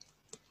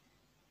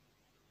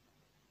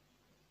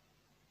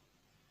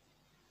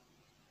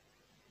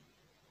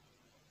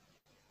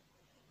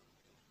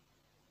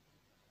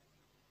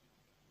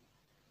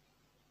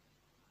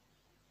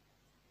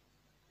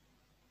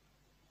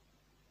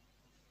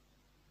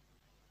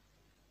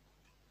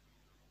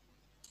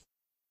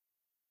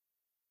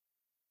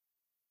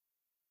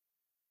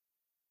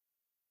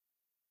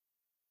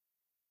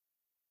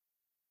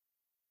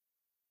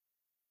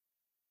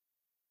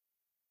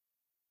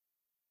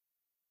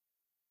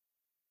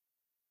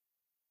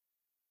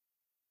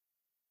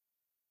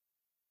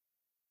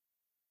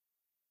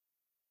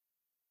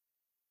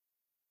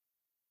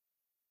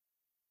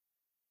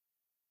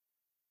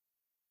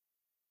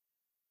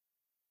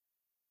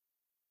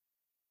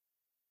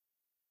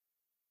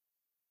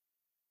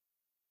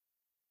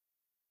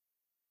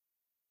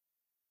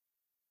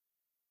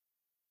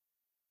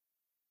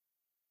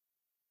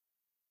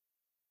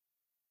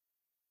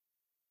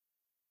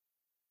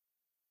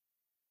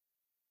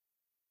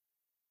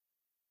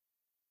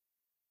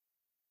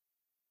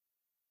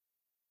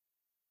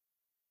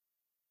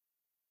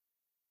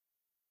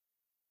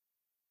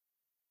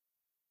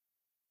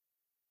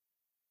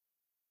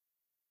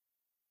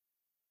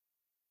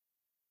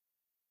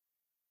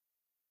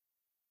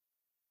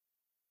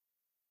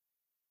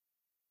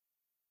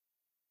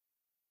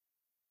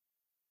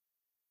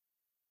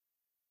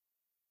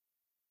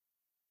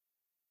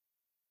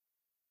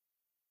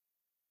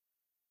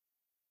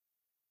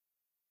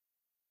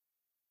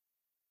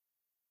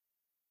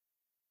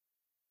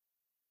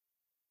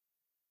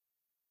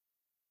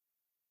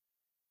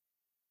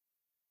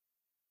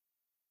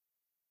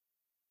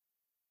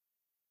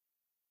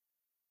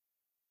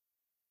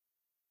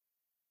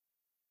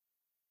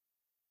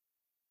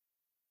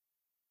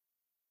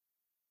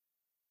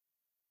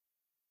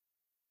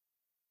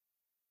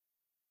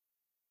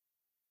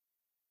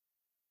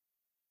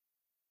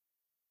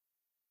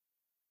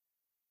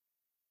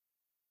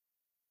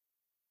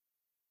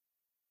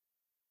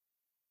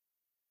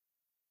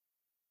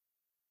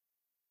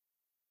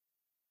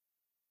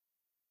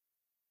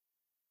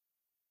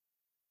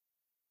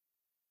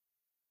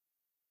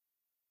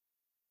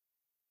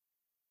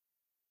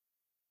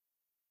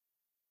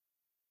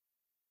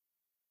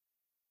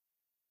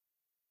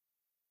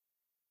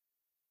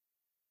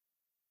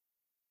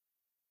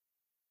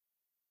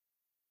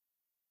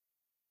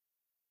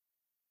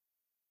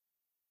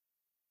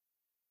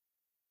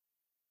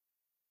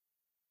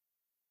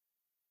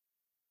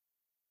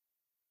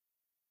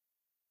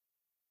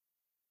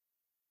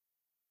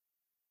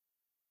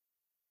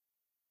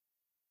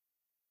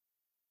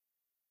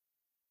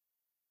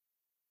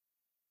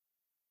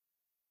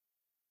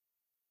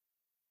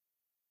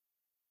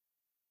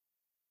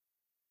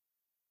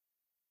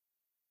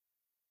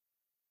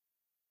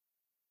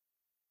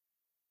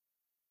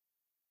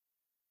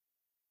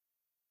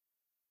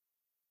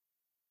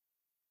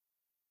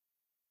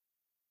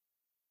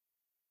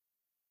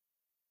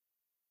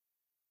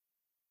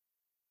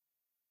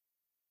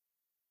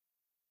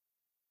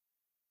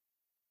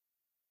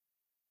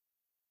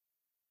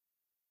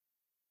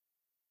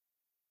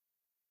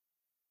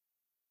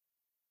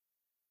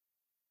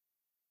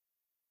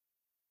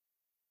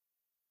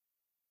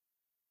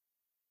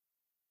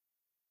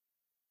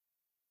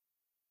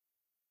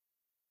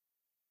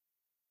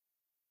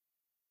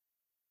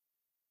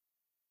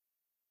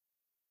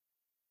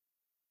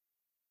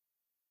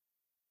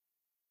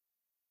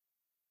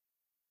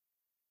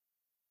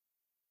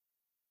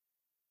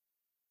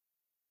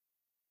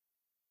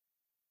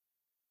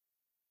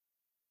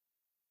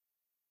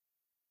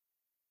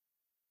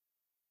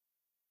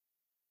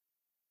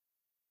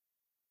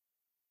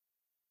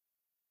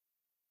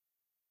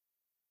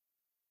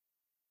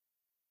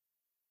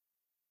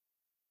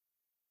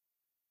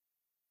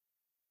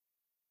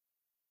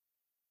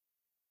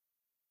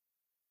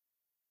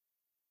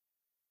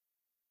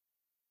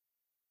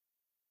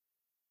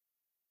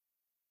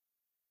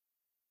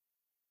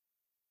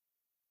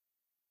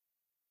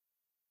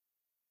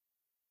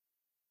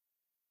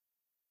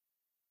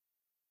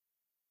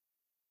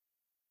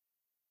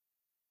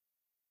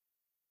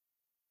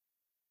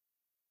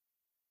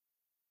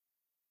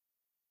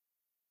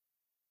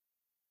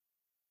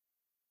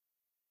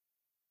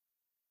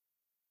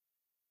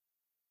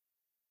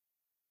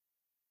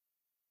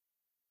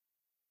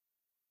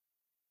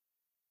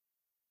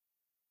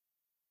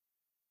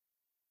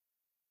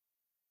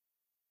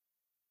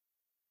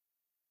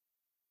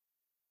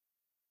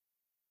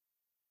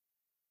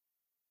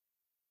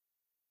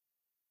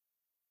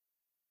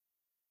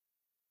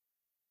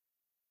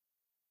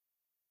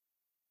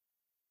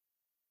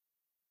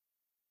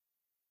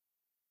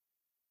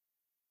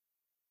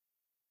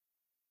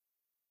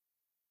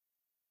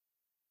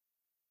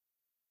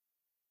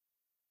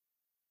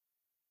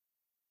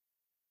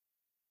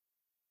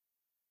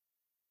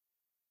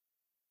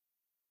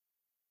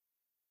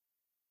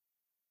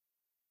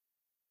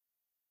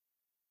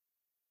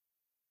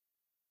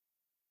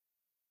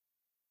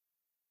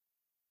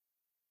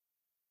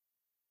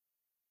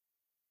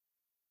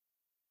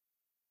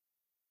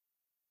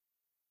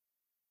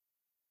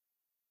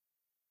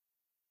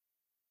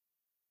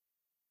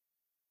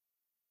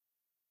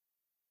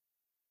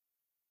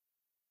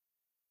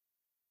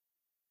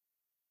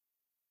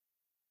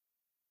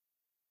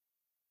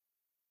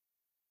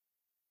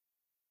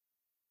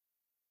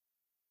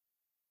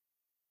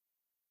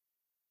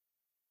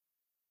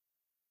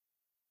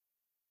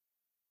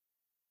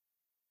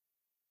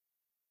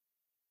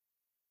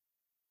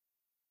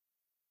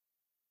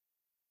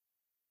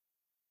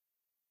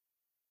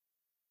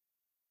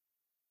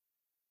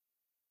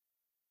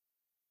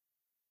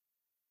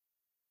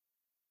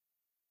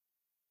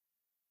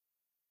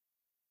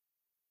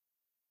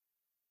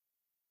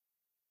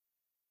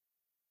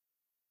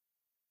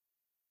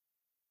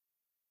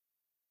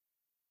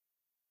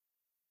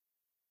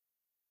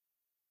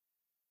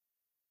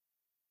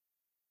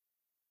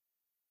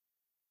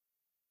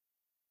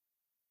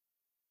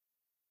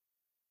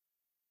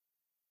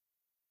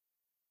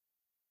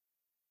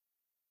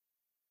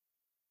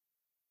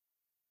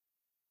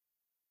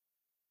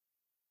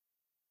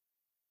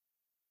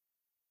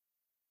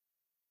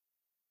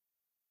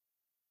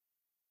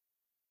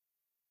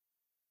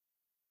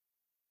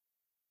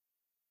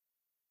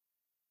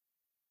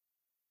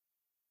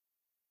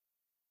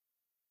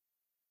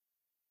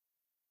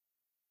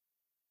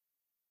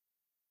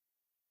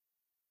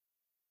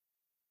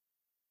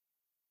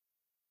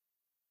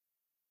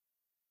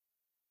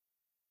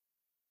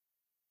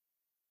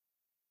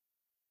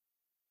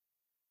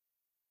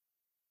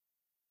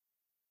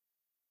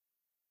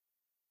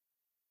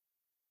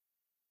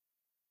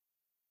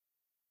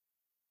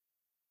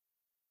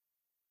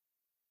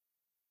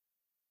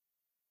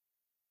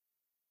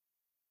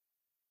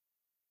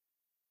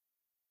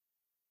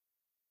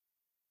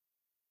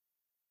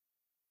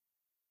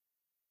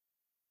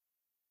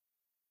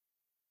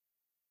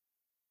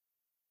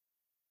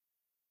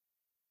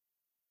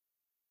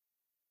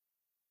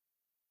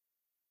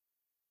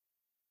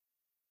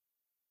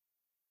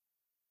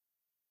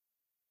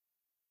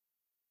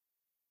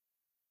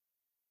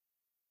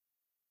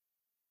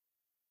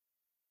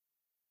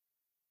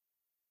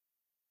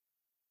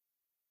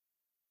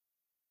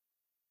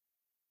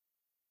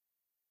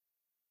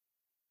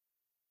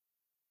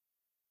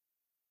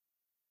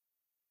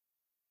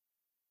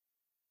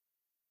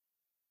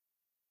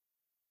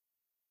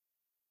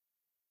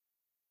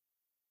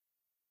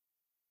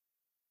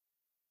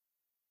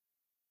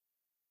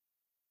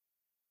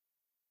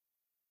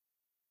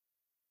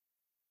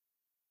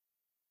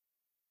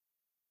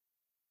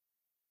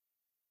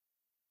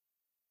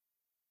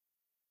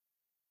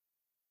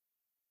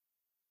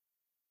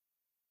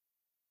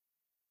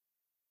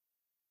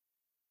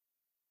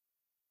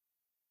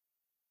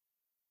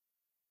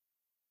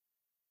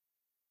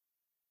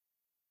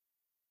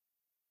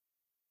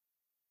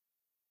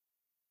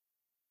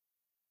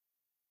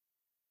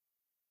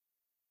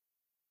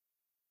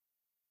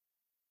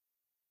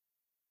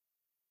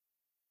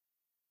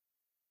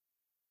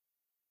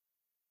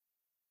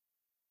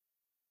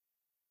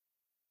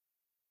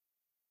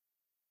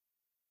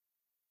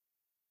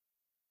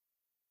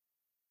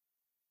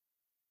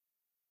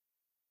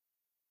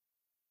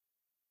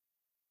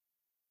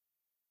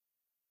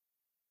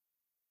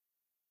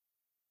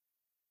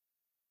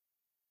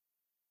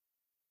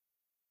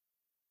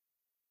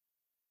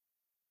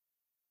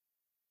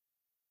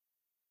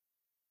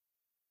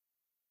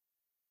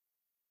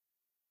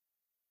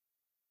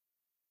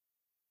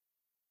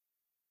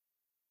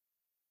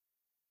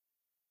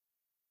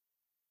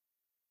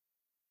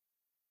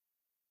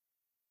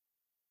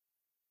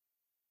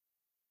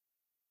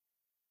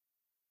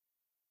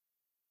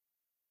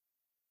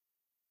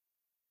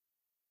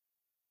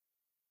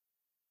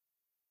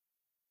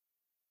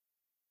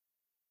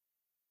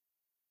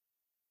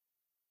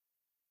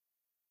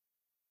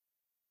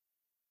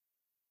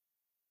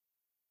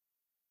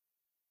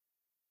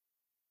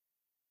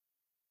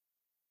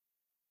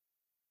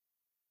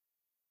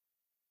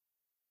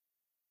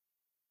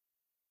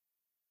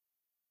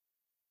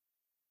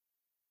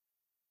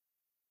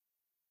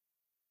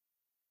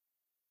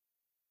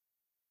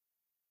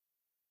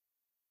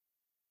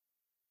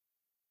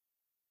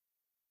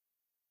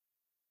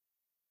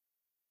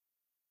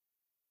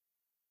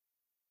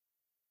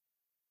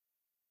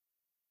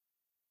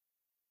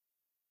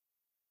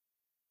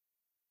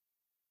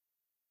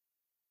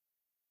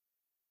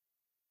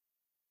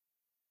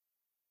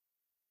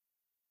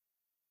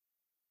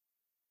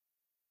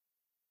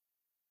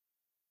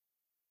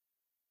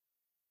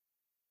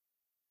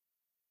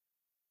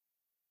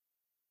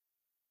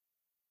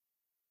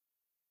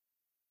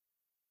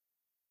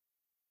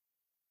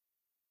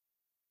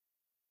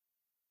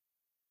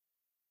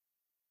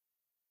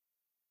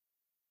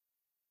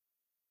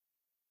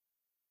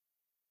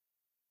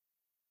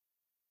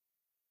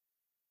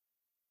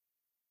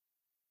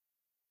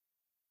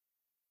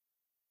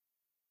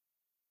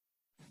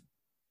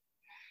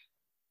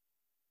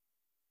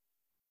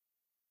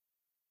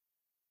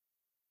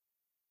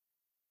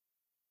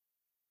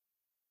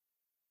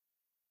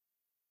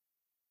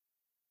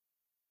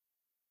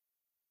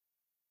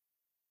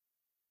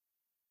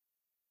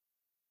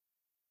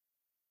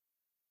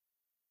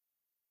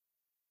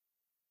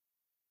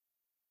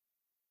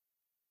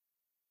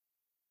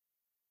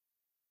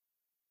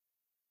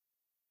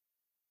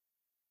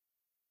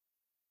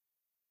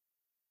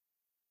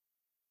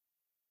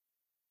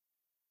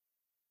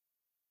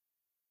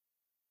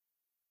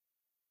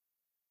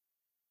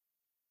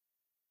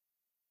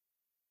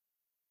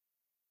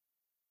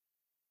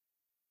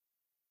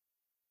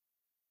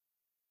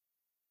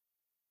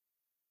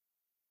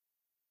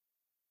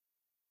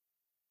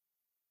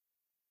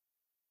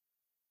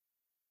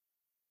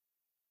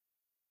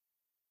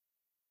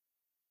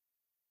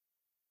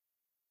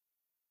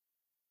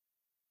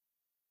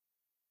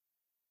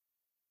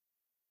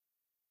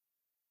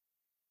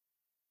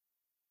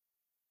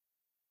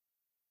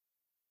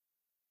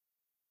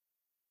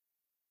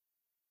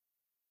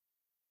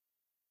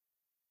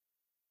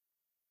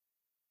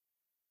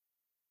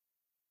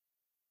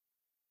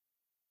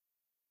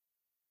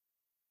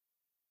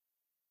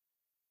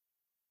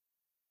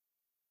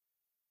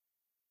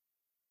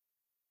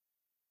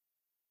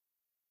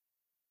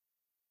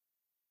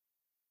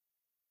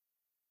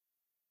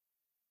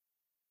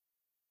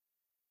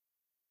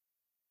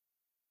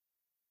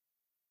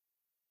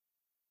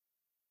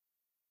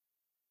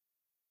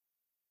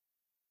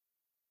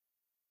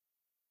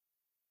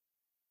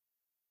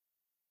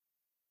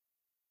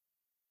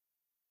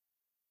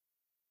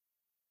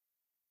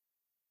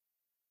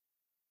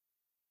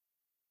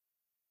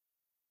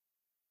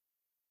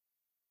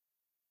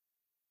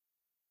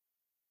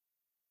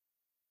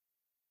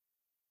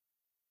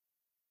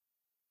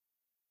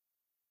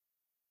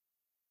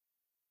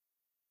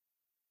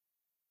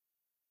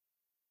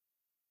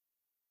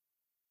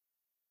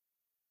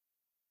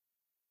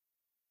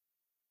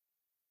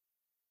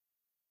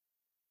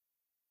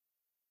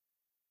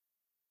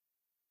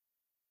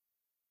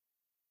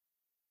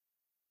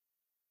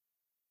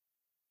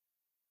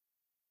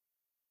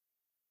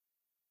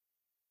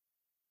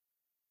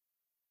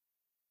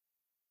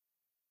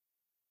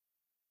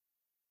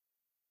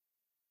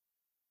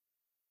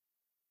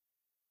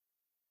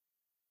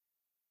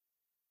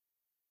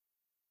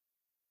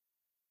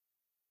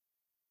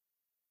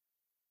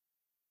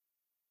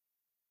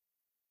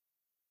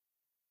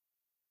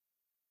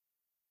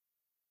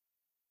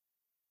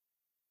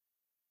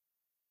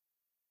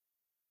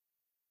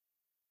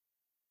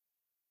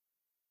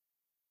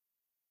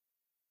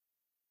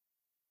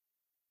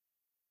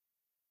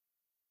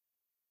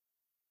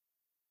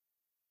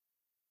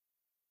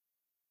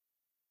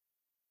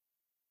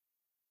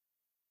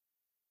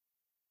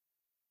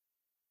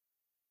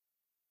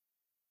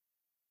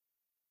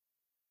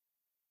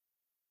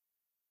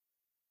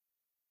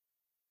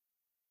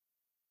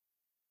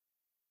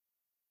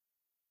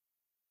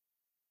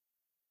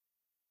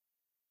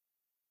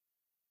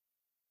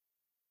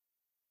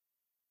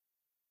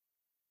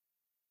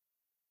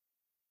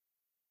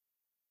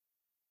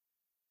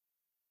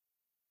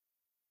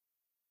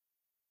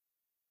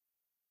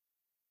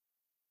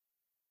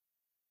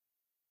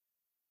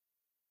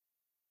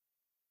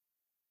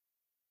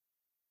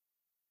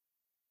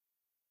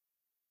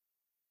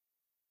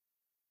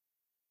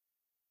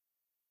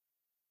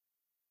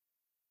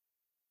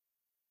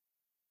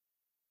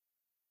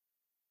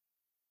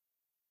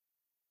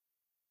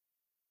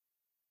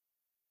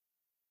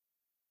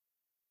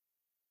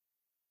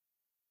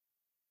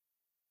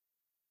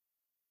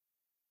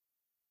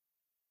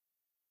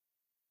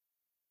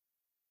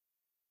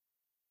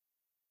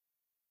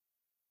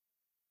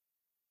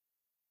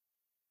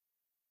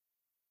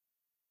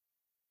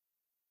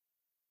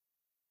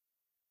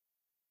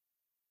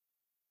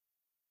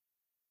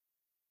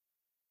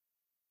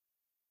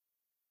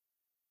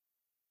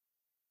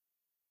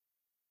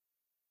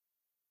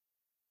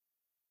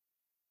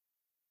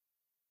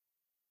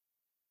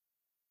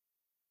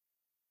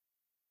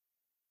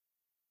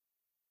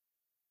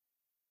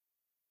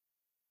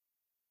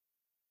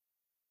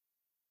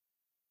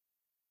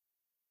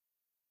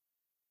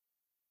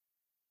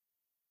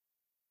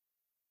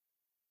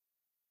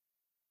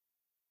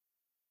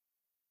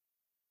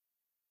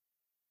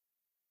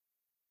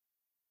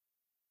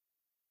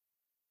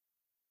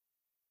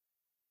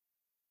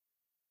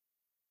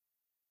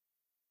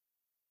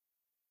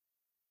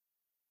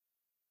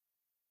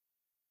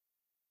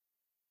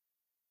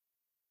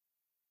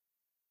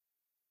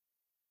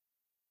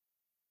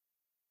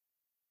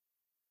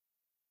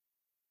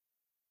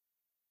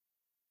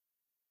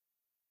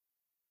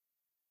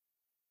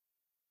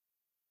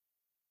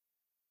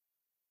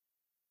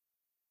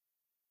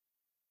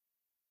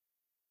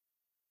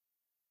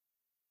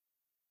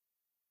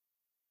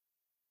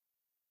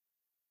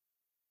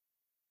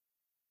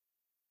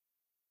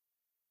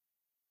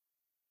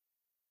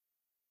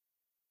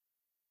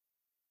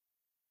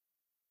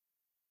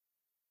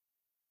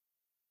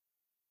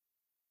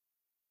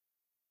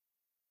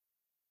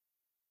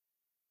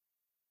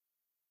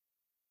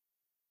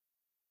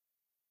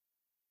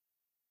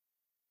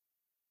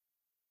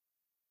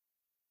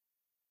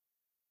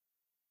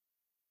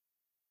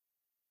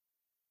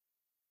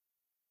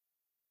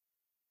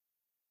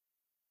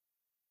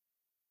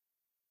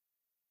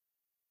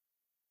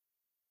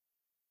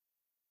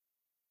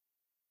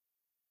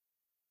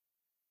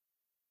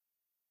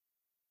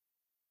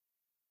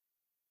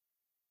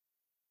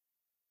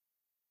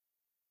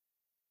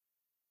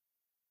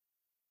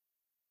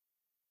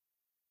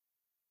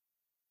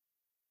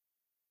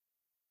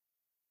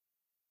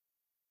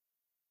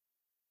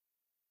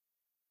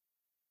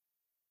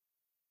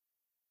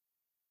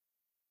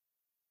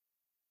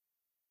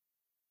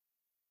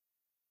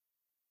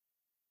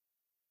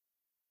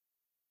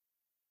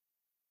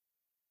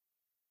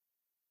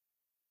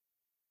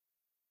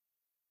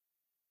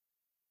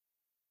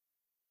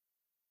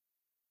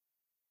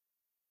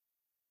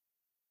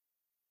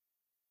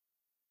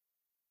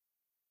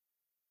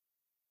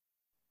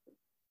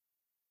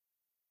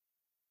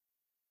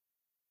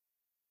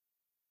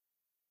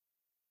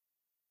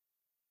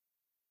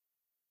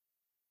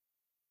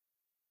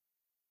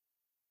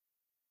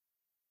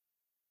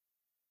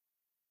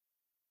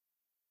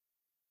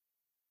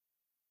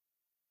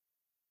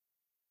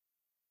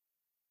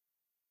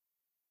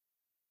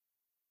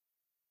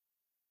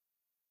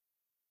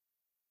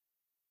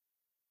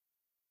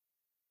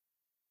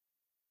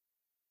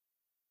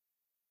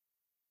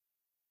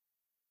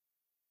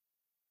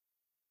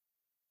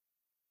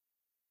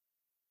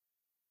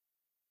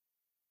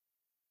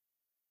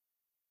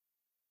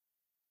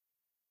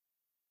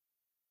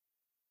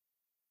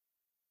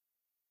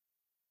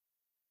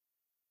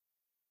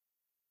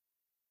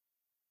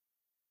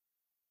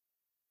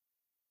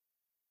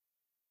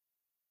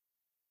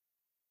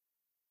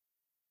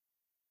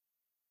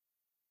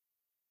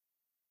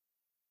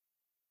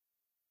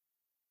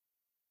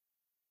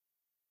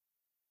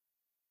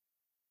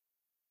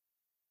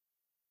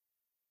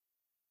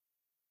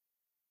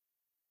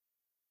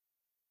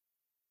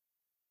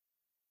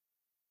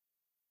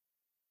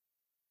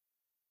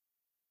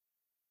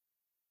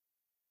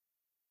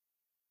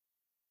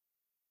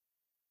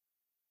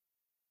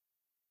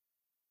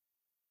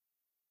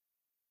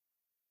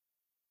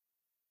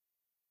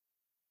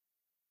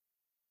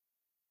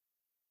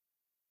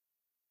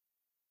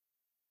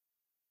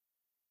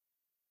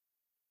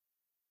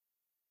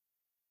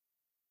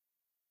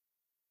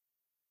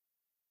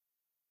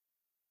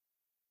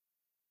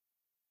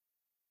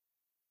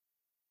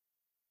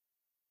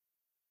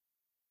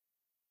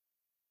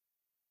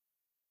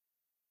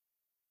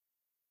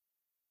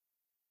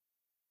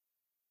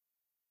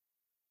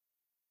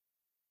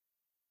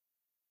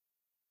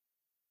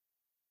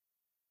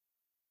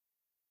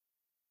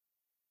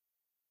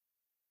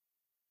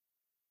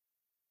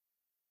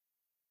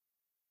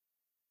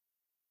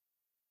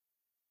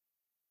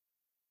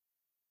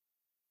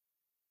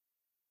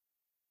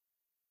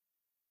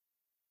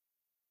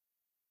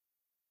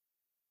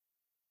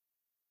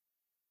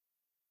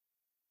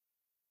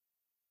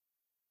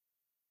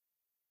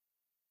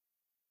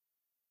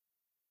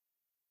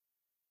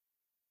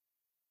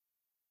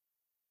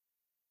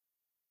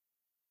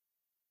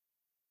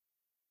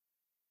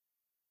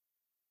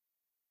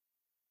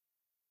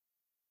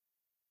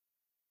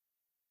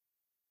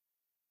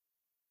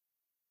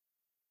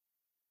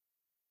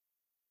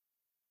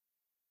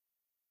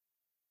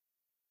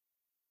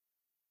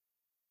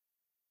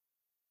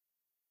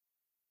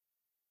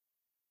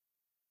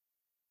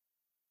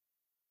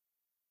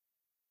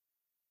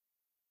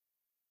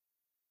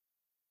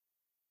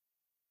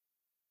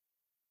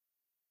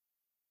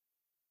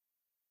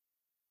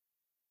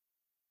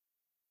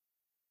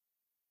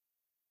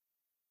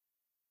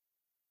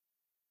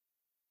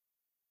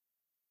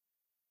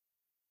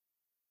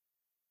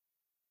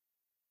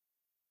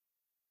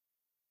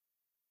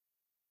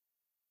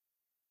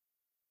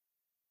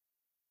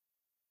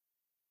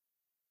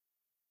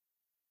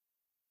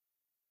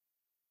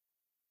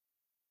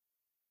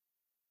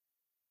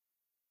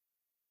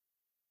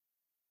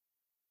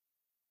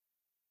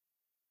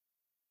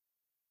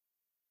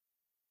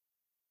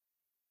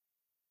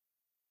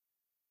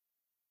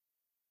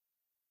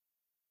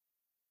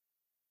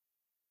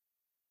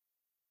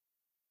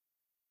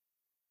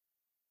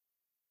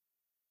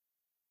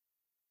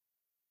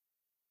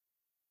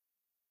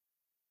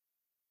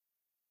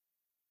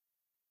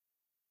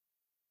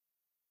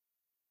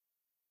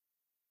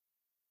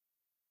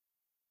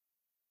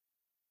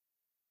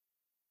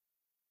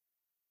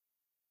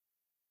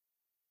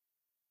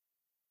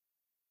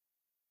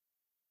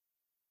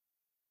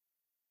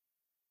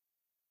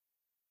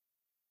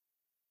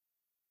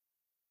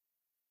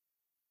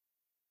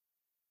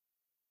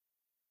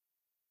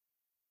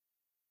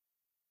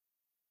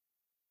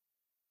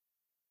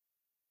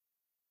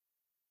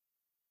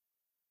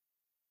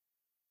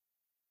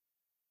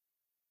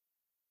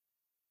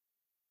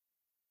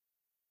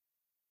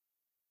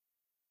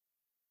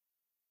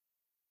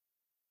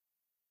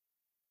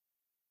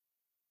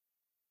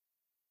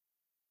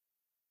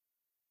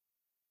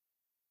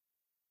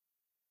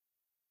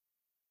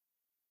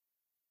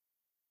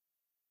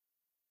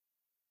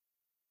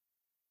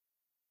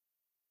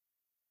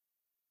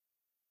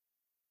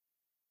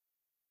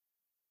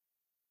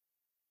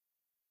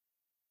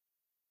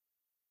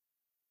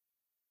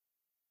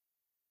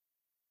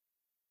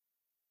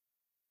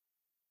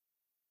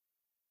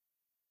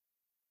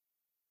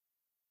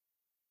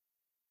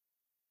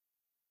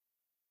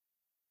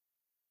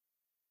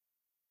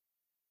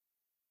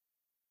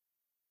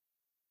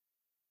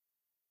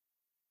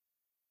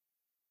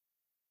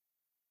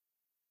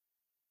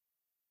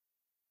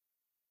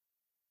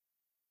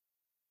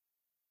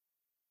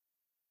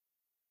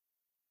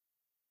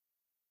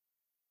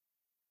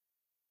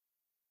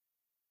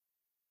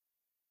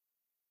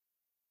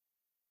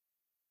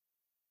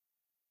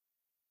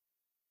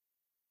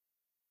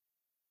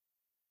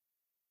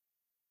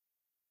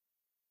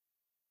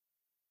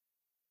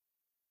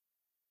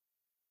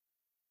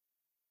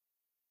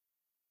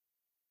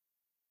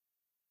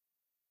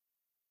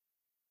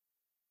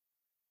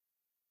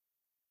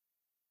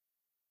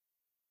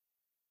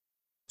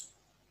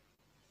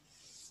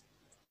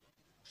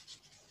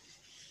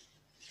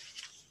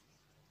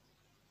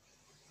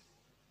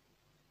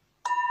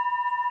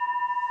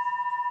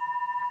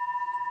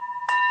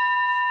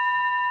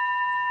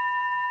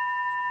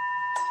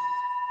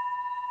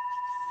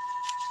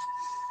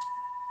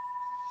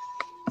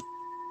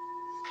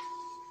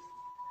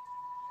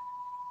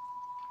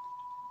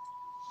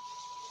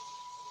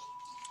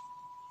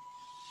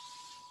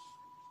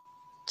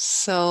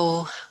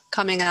 So,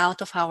 coming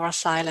out of our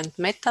silent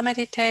metta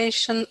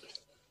meditation,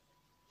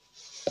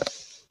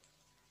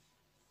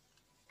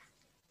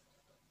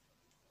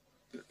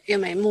 you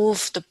may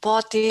move the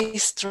body,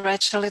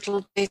 stretch a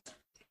little bit,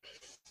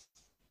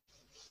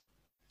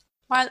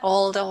 while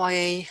all the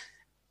way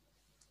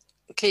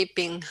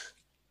keeping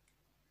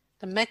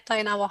the metta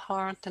in our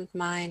heart and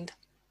mind.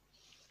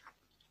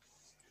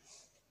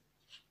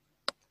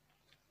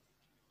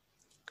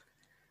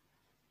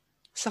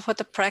 So for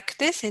the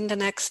practice in the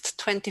next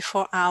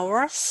 24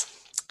 hours,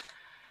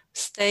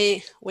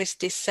 stay with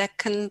the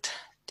second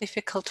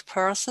difficult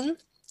person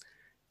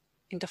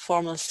in the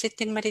formal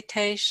sitting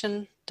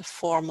meditation, the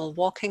formal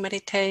walking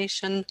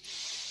meditation.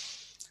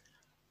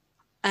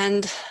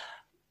 And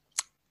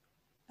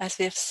as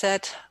we've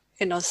said,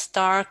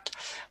 start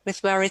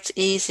with where it's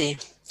easy.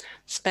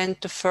 Spend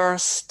the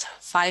first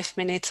 5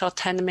 minutes or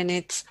 10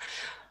 minutes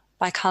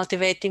by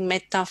cultivating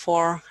metta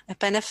for a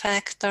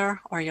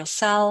benefactor or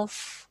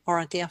yourself or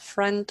a dear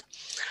friend,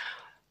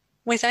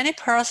 with any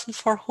person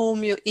for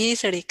whom you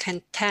easily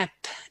can tap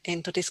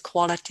into this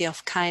quality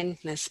of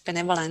kindness,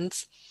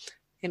 benevolence,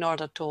 in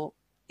order to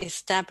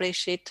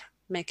establish it,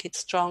 make it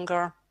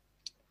stronger.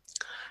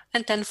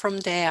 And then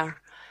from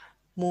there,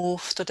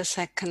 move to the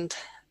second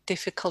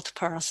difficult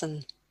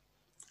person.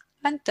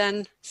 And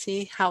then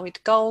see how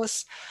it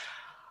goes.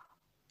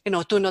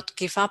 Do not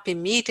give up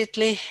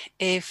immediately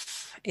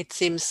if it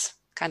seems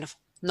kind of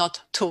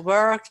not to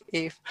work,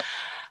 if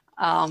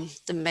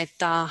the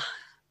metta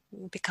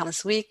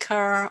becomes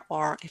weaker,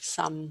 or if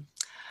some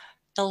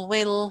ill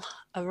will,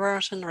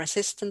 aversion,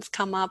 resistance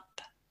come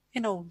up.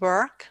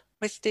 Work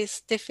with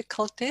these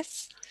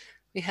difficulties.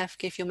 We have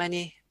given you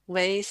many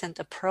ways and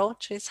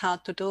approaches how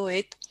to do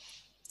it.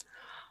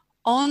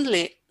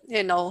 Only,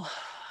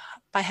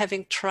 by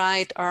having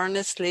tried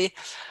earnestly,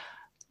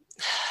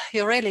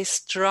 you really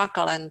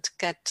struggle and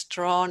get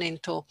drawn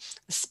into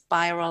a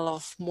spiral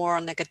of more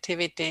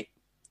negativity.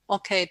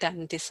 Okay,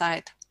 then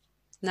decide.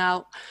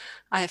 Now,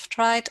 I have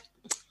tried.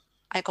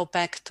 I go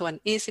back to an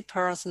easy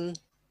person,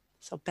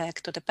 so back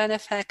to the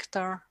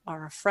benefactor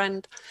or a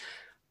friend,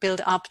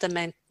 build up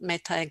the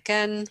metta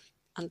again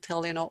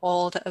until,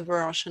 all the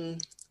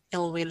aversion,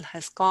 ill will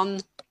has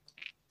gone.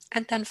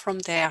 And then from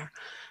there,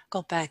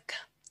 go back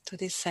to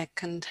the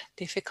second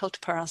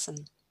difficult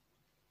person.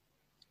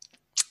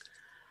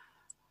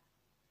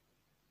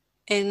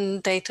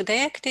 In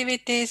day-to-day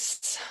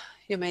activities,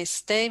 you may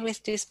stay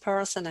with this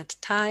person at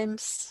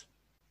times,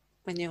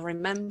 when you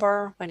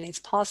remember, when it's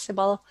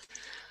possible,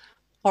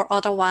 or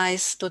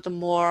otherwise do the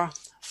more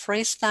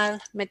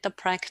freestyle metta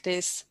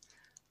practice,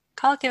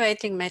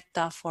 cultivating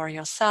metta for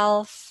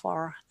yourself,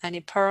 for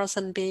any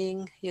person,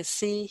 being you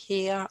see,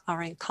 hear,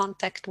 are in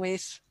contact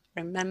with,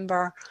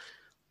 remember,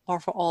 or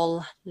for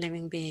all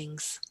living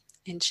beings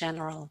in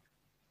general.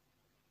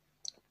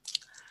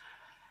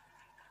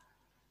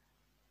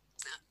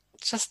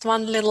 Just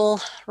one little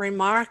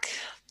remark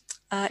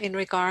in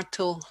regard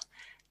to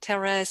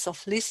Thérèse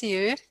of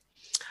Lisieux.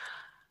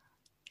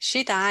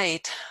 She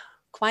died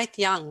quite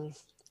young.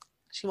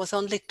 She was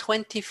only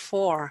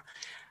 24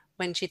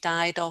 when she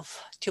died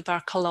of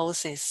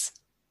tuberculosis.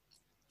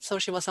 So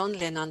she was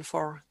only a nun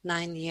for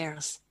 9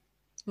 years.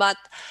 But,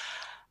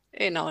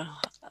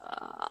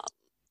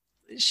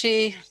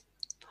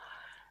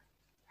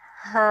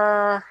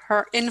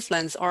 her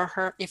influence or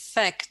her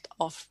effect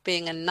of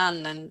being a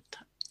nun and,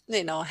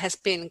 has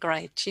been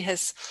great. She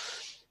has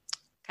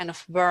kind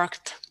of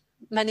worked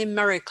many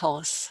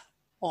miracles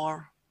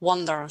or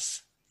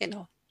wonders,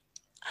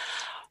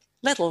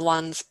 little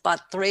ones,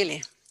 but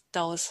really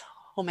those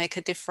who make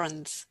a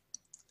difference.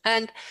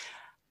 And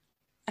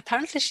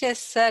apparently she has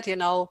said, these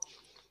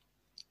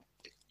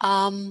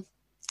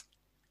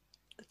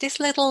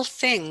little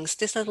things,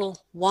 these little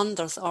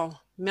wonders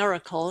or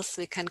miracles,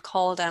 we can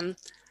call them,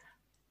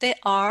 they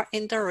are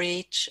in the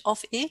reach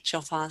of each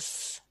of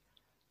us.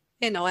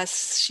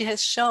 As she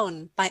has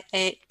shown, by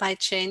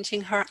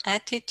changing her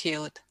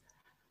attitude,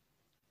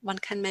 one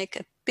can make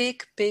a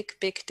big, big,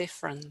 big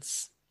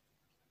difference.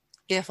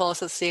 We have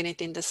also seen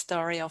it in the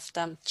story of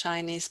the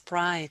Chinese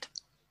bride.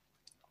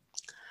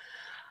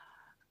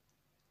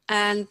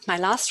 And my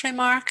last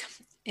remark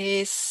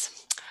is,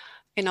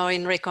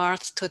 in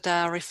regards to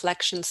the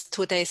reflections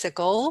 2 days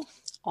ago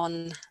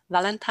on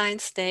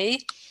Valentine's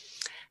Day.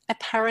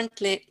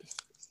 Apparently,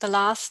 the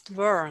last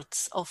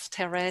words of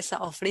Teresa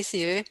of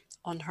Lisieux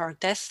on her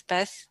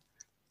deathbed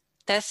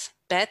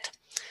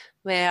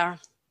were,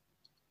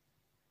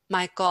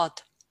 "My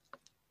God,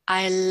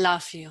 I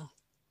love you."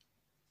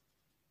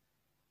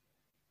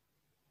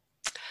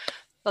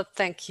 Well,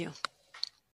 thank you.